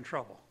back, you're in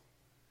trouble.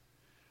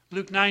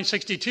 Luke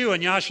 9:62,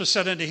 and Yahshua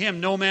said unto him,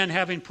 no man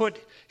having put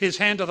his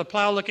hand to the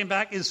plow looking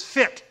back is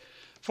fit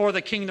for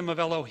the kingdom of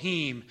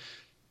Elohim.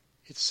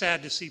 It's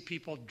sad to see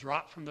people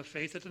drop from the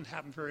faith. It doesn't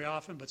happen very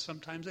often, but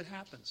sometimes it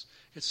happens.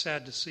 It's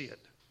sad to see it.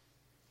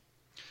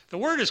 The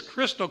word is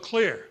crystal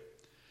clear.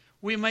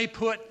 We may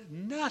put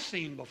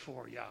nothing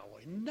before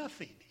Yahweh.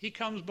 Nothing. He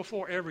comes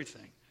before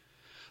everything.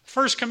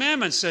 First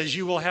commandment says,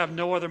 you will have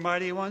no other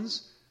mighty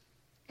ones,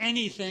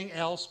 anything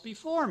else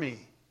before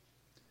me.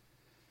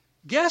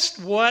 Guess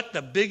what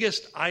the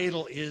biggest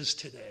idol is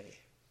today?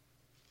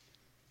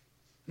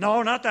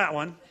 No, not that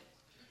one.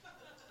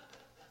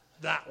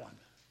 That one.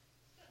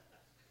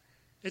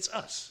 It's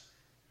us.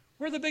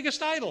 We're the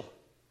biggest idol.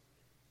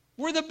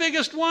 We're the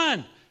biggest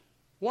one.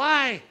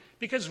 Why?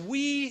 Because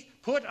we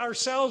put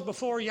ourselves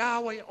before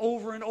Yahweh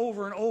over and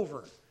over and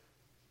over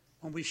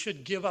when we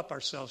should give up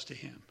ourselves to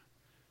Him.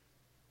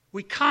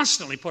 We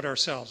constantly put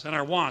ourselves and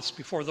our wants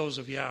before those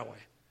of Yahweh.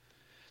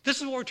 This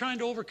is what we're trying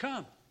to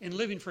overcome in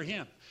living for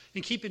Him,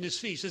 in keeping His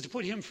feast, is to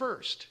put Him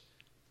first.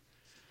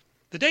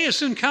 The day is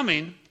soon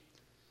coming,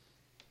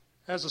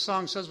 as the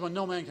song says, when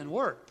no man can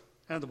work,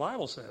 and the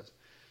Bible says.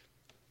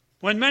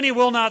 When many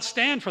will not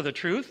stand for the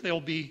truth,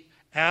 they'll be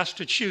asked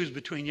to choose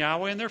between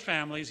Yahweh and their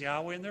families,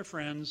 Yahweh and their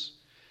friends,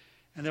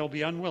 and they'll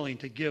be unwilling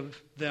to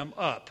give them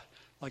up,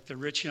 like the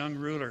rich young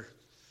ruler.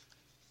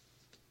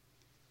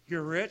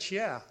 You're rich?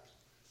 Yeah.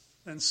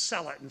 Then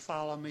sell it and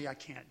follow me. I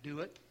can't do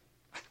it.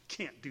 I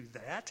can't do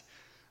that.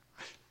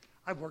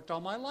 I've worked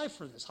all my life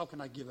for this. How can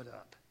I give it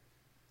up?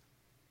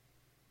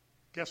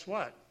 Guess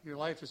what? Your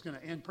life is going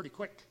to end pretty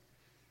quick,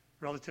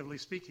 relatively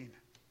speaking.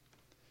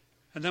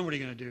 And then what are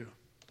you going to do?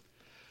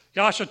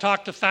 Yahshua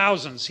talked to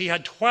thousands. He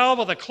had 12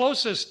 of the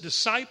closest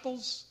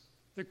disciples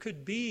there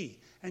could be,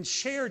 and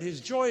shared his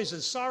joys,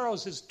 his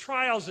sorrows, his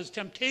trials, his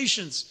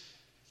temptations,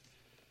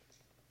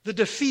 the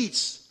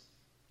defeats,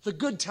 the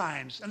good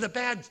times, and the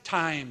bad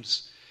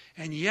times.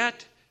 And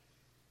yet,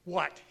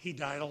 what? He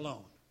died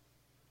alone.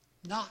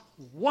 Not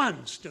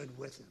one stood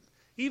with him.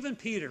 Even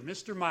Peter,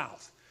 Mr.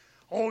 Mouth.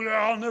 Oh, yeah,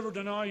 I'll never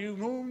deny you.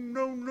 No,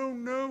 no, no,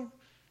 no.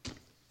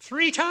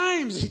 3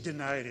 times he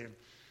denied him.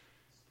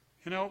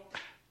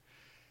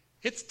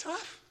 It's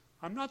tough.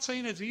 I'm not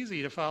saying it's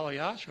easy to follow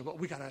Yahshua, but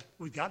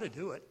we gotta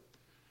do it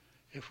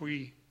if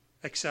we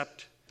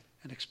accept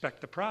and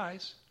expect the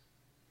prize.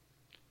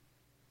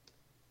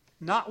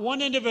 Not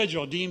one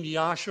individual deemed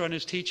Yahshua and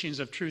his teachings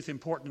of truth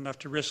important enough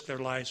to risk their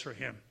lives for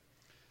him.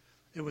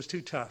 It was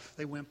too tough.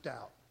 They wimped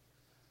out.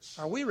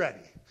 Are we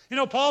ready?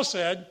 Paul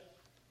said,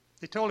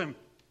 they told him,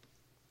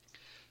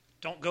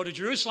 don't go to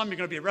Jerusalem. You're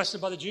going to be arrested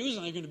by the Jews,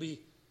 and you're going to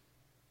be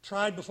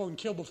tried before and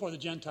killed before the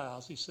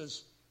Gentiles. He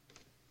says,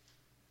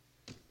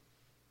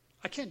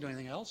 I can't do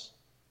anything else.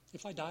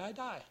 If I die, I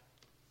die.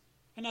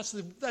 And that's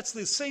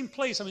the same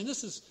place. I mean,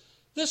 this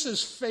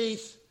is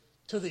faith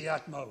to the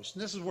utmost.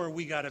 And this is where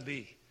we got to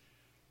be.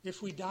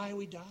 If we die,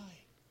 we die.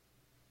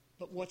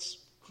 But what's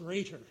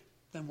greater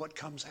than what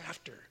comes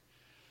after?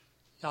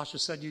 Yahshua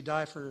said, you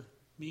die for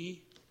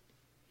me,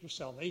 your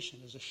salvation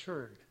is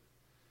assured.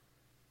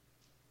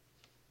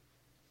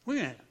 We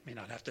may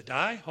not have to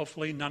die.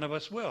 Hopefully none of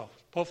us will.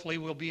 Hopefully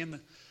we'll be in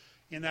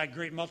that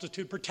great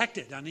multitude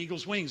protected on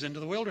eagle's wings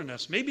into the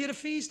wilderness. Maybe at a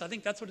feast. I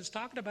think that's what it's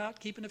talking about,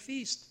 keeping a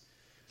feast.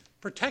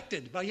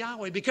 Protected by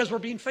Yahweh because we're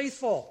being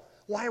faithful.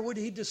 Why would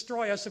he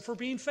destroy us if we're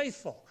being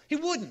faithful? He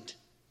wouldn't.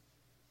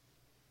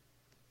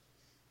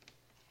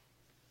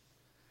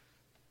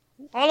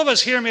 All of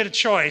us here made a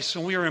choice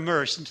when we were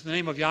immersed into the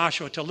name of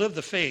Yahshua to live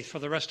the faith for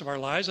the rest of our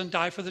lives and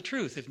die for the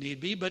truth if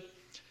need be. But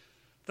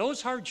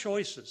those hard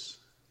choices,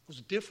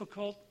 those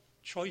difficult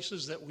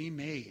choices that we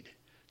made,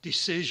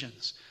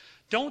 decisions,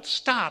 don't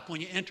stop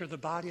when you enter the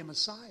body of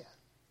Messiah.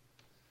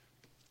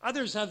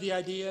 Others have the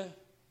idea,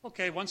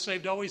 okay, once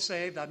saved, always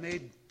saved. I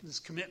made this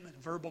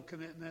commitment, verbal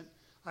commitment.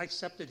 I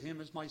accepted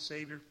him as my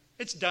Savior.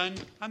 It's done.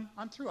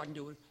 I'm through. I can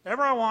do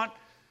whatever I want,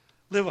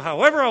 live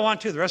however I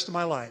want to the rest of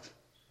my life.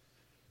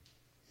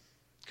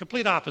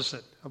 Complete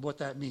opposite of what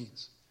that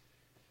means.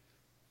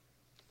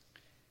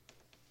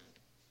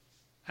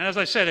 And as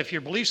I said, if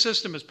your belief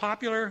system is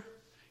popular,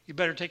 you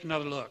better take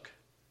another look.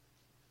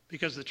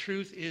 Because the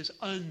truth is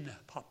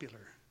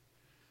unpopular.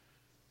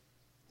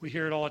 We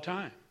hear it all the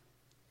time.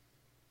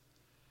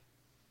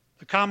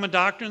 The common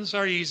doctrines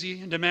are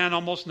easy and demand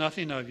almost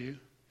nothing of you.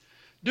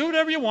 Do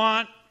whatever you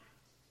want.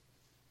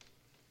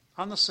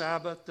 On the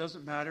Sabbath,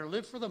 doesn't matter.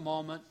 Live for the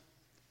moment.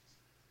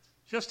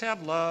 Just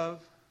have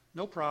love.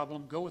 No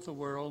problem. Go with the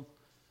world.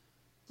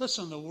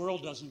 Listen, the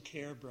world doesn't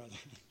care, brother.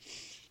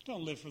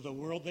 Don't live for the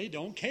world. They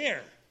don't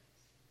care.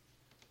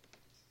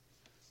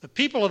 The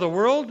people of the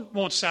world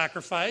won't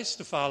sacrifice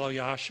to follow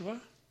Yahshua,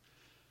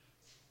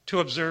 to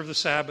observe the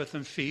Sabbath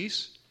and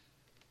feasts,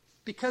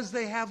 because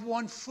they have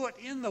one foot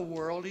in the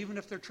world, even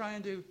if they're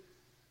trying to.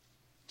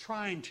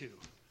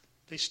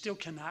 They still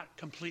cannot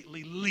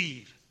completely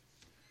leave.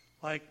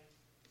 Like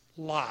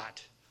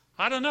Lot.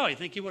 I don't know. You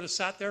think he would have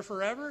sat there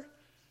forever?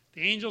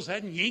 The angels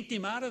hadn't yanked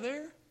him out of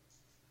there?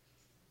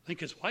 I think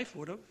his wife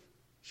would have.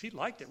 She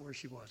liked it where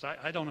she was.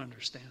 I don't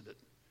understand it.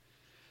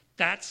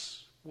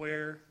 That's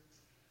where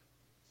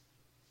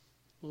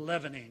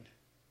leavening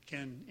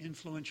can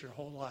influence your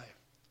whole life.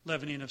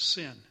 Leavening of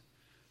sin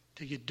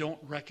till you don't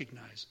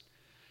recognize it.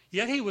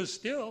 Yet he was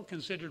still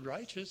considered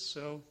righteous,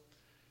 so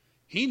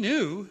he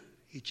knew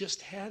he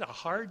just had a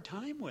hard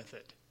time with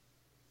it.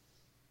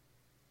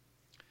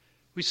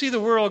 We see the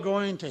world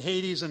going to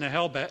Hades in a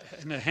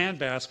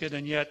handbasket,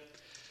 and yet,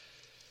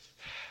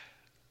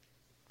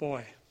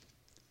 boy,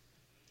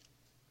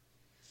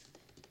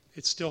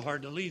 it's still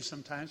hard to leave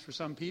sometimes for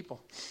some people.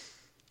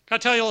 I'll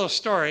tell you a little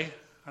story.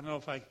 I don't know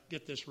if I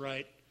get this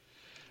right.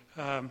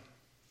 Many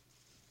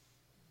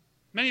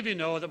of you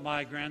know that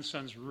my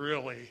grandsons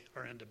really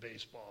are into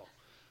baseball.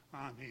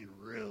 I mean,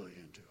 really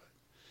into it.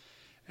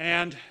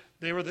 And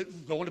they were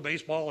going to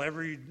baseball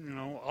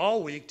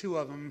all week, two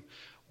of them.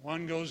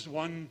 One goes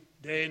one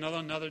day,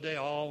 another day,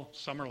 all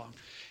summer long.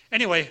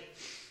 Anyway,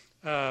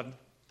 of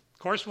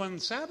course, when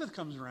Sabbath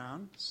comes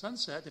around,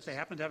 sunset, if they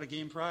happen to have a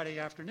game Friday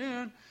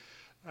afternoon,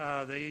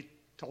 they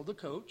told the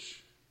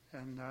coach.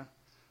 And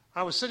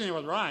I was sitting there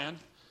with Ryan.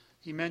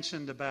 He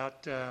mentioned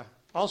about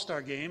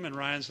All-Star game, and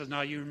Ryan says,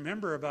 "Now you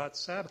remember about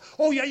Sabbath?"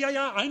 "Oh yeah,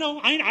 I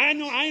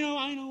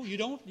know. You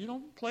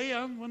don't play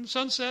on when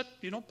sunset.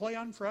 You don't play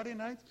on Friday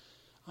nights.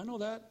 I know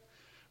that."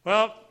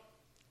 Well,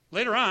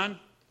 later on,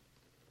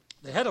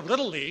 the head of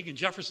Little League in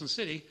Jefferson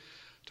City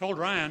told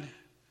Ryan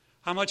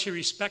how much he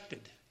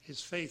respected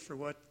his faith for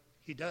what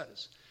he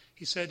does.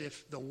 He said,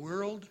 if the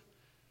world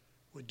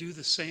would do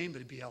the same,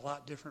 it'd be a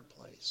lot different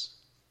place.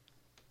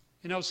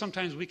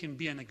 Sometimes we can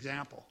be an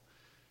example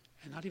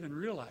and not even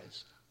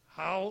realize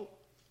how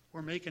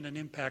we're making an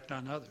impact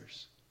on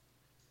others.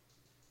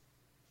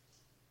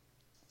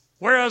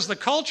 Whereas the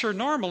culture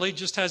normally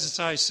just has its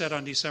eyes set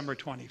on December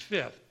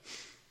 25th.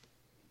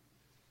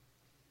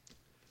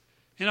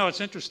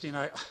 It's interesting.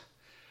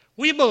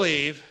 We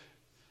believe,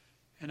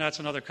 and that's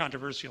another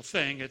controversial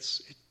thing,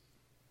 it's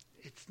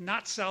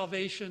not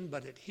salvation,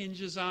 but it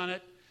hinges on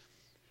it.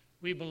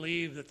 We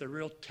believe that the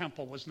real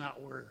temple was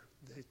not where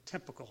the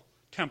typical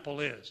temple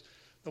is.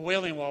 The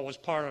Wailing Wall was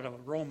part of a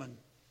Roman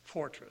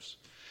fortress.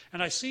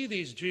 And I see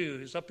these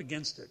Jews up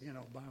against it,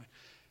 bowing.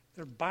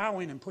 They're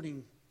bowing and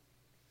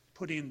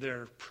putting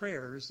their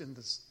prayers in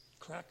the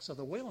cracks of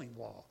the Wailing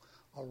Wall.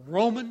 A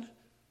Roman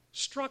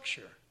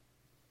structure,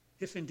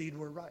 if indeed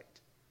we're right.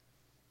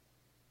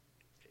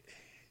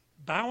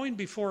 Bowing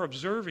before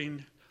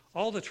observing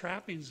all the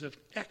trappings of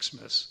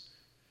Xmas,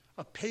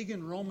 a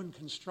pagan Roman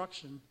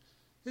construction,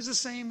 is the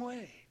same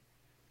way.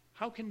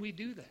 How can we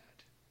do that?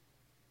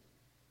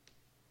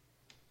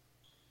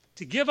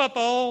 To give up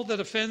all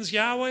that offends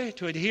Yahweh,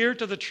 to adhere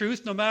to the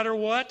truth no matter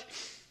what,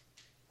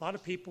 a lot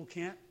of people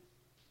can't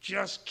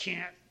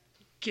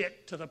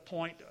get to the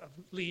point of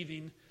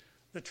leaving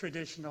the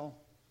traditional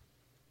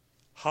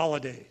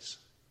holidays.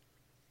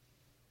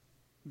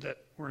 that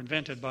were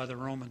invented by the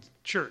Roman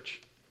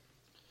Church.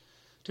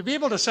 To be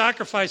able to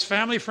sacrifice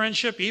family,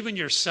 friendship, even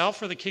yourself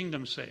for the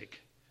kingdom's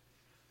sake,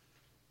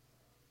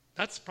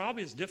 that's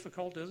probably as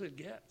difficult as it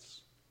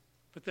gets.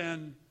 But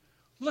then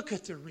look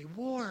at the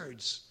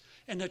rewards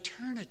and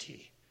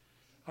eternity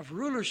of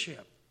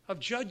rulership,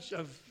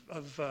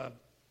 of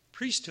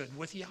priesthood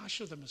with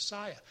Yahshua the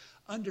Messiah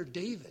under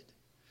David.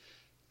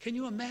 Can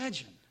you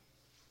imagine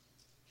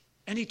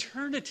an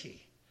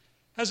eternity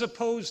as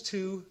opposed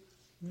to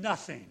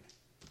nothing?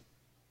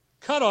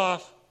 Cut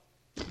off,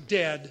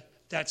 dead,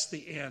 that's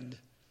the end.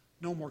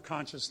 No more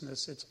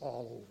consciousness, it's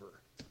all over.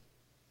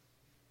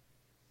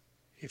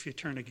 If you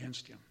turn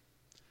against him.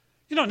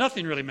 You know,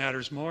 nothing really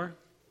matters more.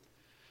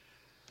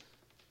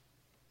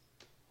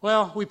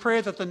 Well, we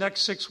pray that the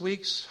next 6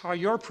 weeks are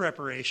your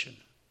preparation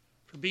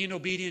for being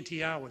obedient to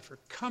Yahweh, for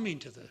coming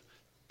to the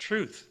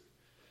truth,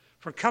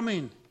 for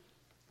coming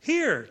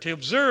here to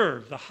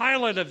observe the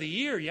highlight of the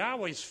year,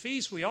 Yahweh's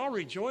feast. We all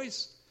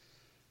rejoice.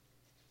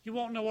 You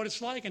won't know what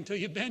it's like until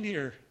you've been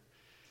here.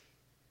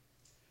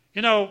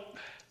 You know,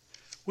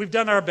 we've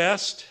done our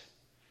best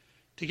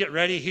to get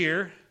ready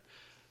here.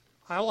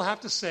 I will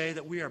have to say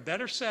that we are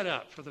better set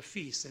up for the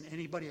feast than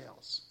anybody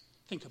else.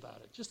 Think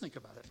about it. Just think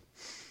about it.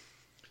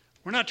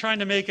 We're not trying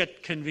to make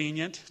it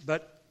convenient,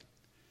 but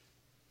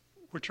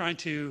we're trying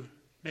to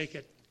make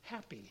it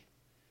happy.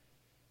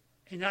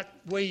 And that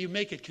way you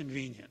make it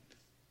convenient.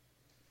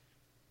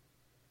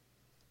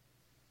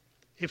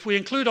 If we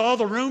include all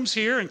the rooms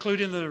here,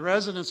 including the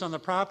residents on the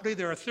property,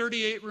 there are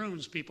 38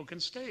 rooms people can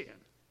stay in.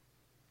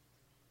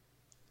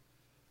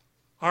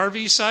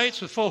 RV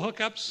sites with full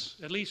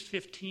hookups, at least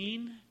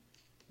 15,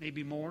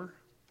 maybe more.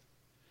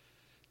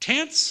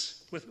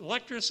 Tents with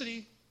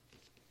electricity,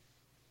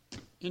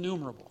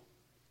 innumerable.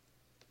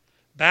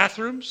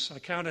 Bathrooms, I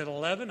counted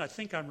 11, I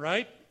think I'm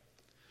right.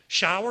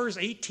 Showers,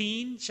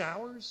 18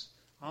 showers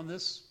on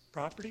this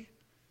property.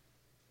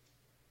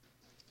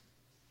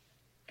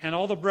 And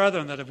all the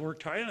brethren that have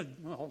worked hard,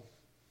 well,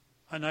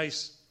 a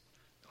nice,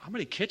 how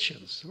many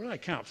kitchens? What did I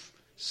count?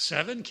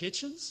 7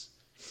 kitchens?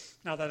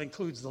 Now that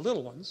includes the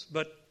little ones,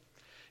 but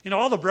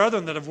all the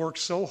brethren that have worked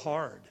so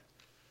hard.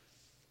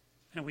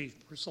 And we're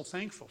so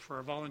thankful for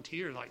our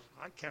volunteers.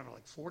 I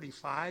counted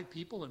 45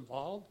 people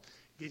involved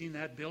getting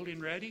that building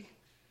ready.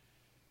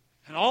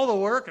 And all the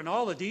work and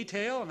all the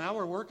detail, and now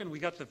we're working, we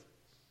got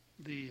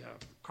the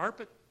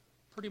carpet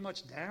pretty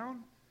much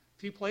down. A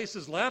few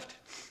places left.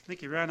 I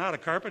think he ran out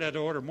of carpet, had to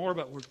order more,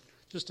 but we're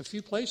just a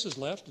few places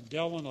left, and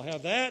Delwyn will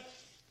have that.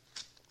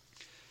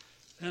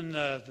 And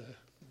the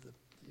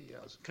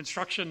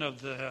construction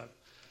of the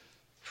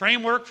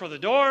framework for the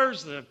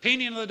doors, the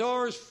painting of the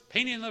doors,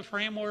 painting of the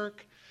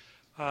framework,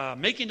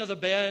 making of the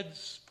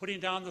beds, putting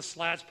down the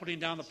slats, putting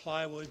down the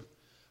plywood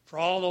for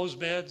all those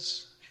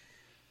beds.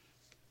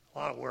 A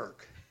lot of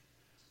work.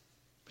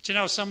 But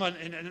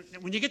and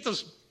when you get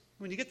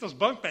those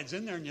bunk beds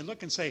in there and you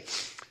look and say,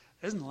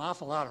 there's an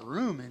awful lot of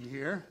room in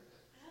here.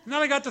 And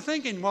then I got to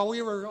thinking while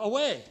we were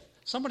away,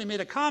 somebody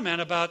made a comment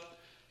about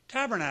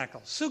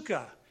tabernacle,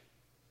 sukkah.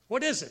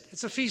 What is it?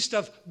 It's a feast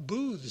of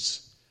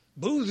booths.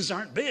 Booths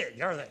aren't big,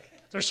 are they?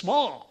 They're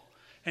small.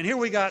 And here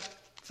we got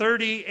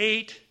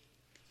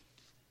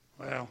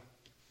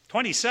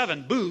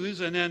 27 booths,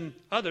 and then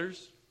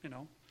others,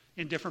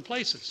 in different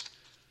places.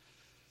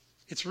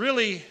 It's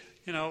really,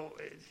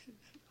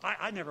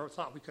 I never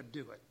thought we could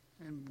do it.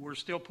 And we're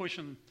still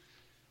pushing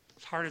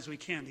as hard as we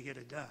can to get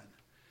it done.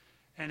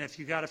 And if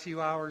you got a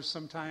few hours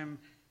sometime,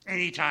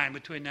 anytime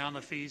between now and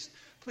the feast,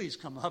 please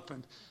come up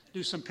and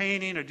do some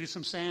painting or do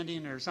some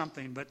sanding or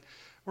something. But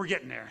we're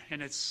getting there,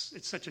 and it's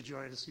such a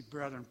joy to see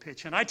brethren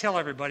pitch. And I tell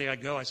everybody I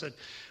go, I said,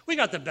 we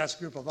got the best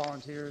group of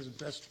volunteers,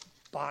 the best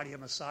body of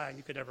Messiah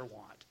you could ever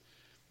want.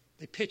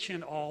 They pitch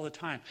in all the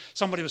time.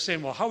 Somebody was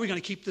saying, well, how are we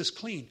going to keep this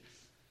clean?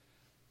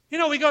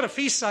 We go to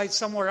feast sites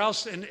somewhere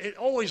else, and it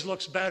always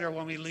looks better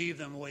when we leave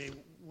them the way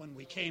when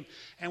we came.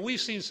 And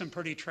we've seen some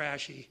pretty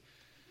trashy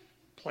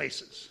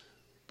places.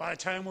 By the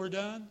time we're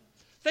done,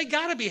 they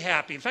got to be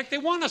happy. In fact, they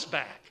want us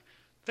back.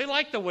 They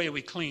like the way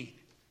we clean.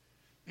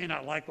 May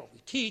not like what we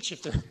teach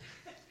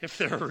if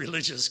they're a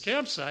religious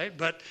campsite,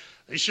 but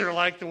they sure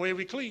like the way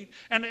we clean.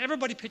 And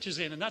everybody pitches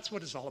in, and that's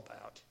what it's all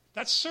about.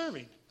 That's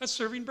serving. That's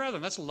serving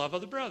brethren. That's the love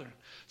of the brethren.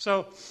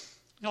 So,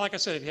 like I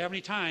said, if you have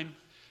any time,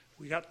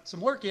 we got some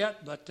work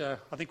yet, but I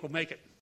think we'll make it.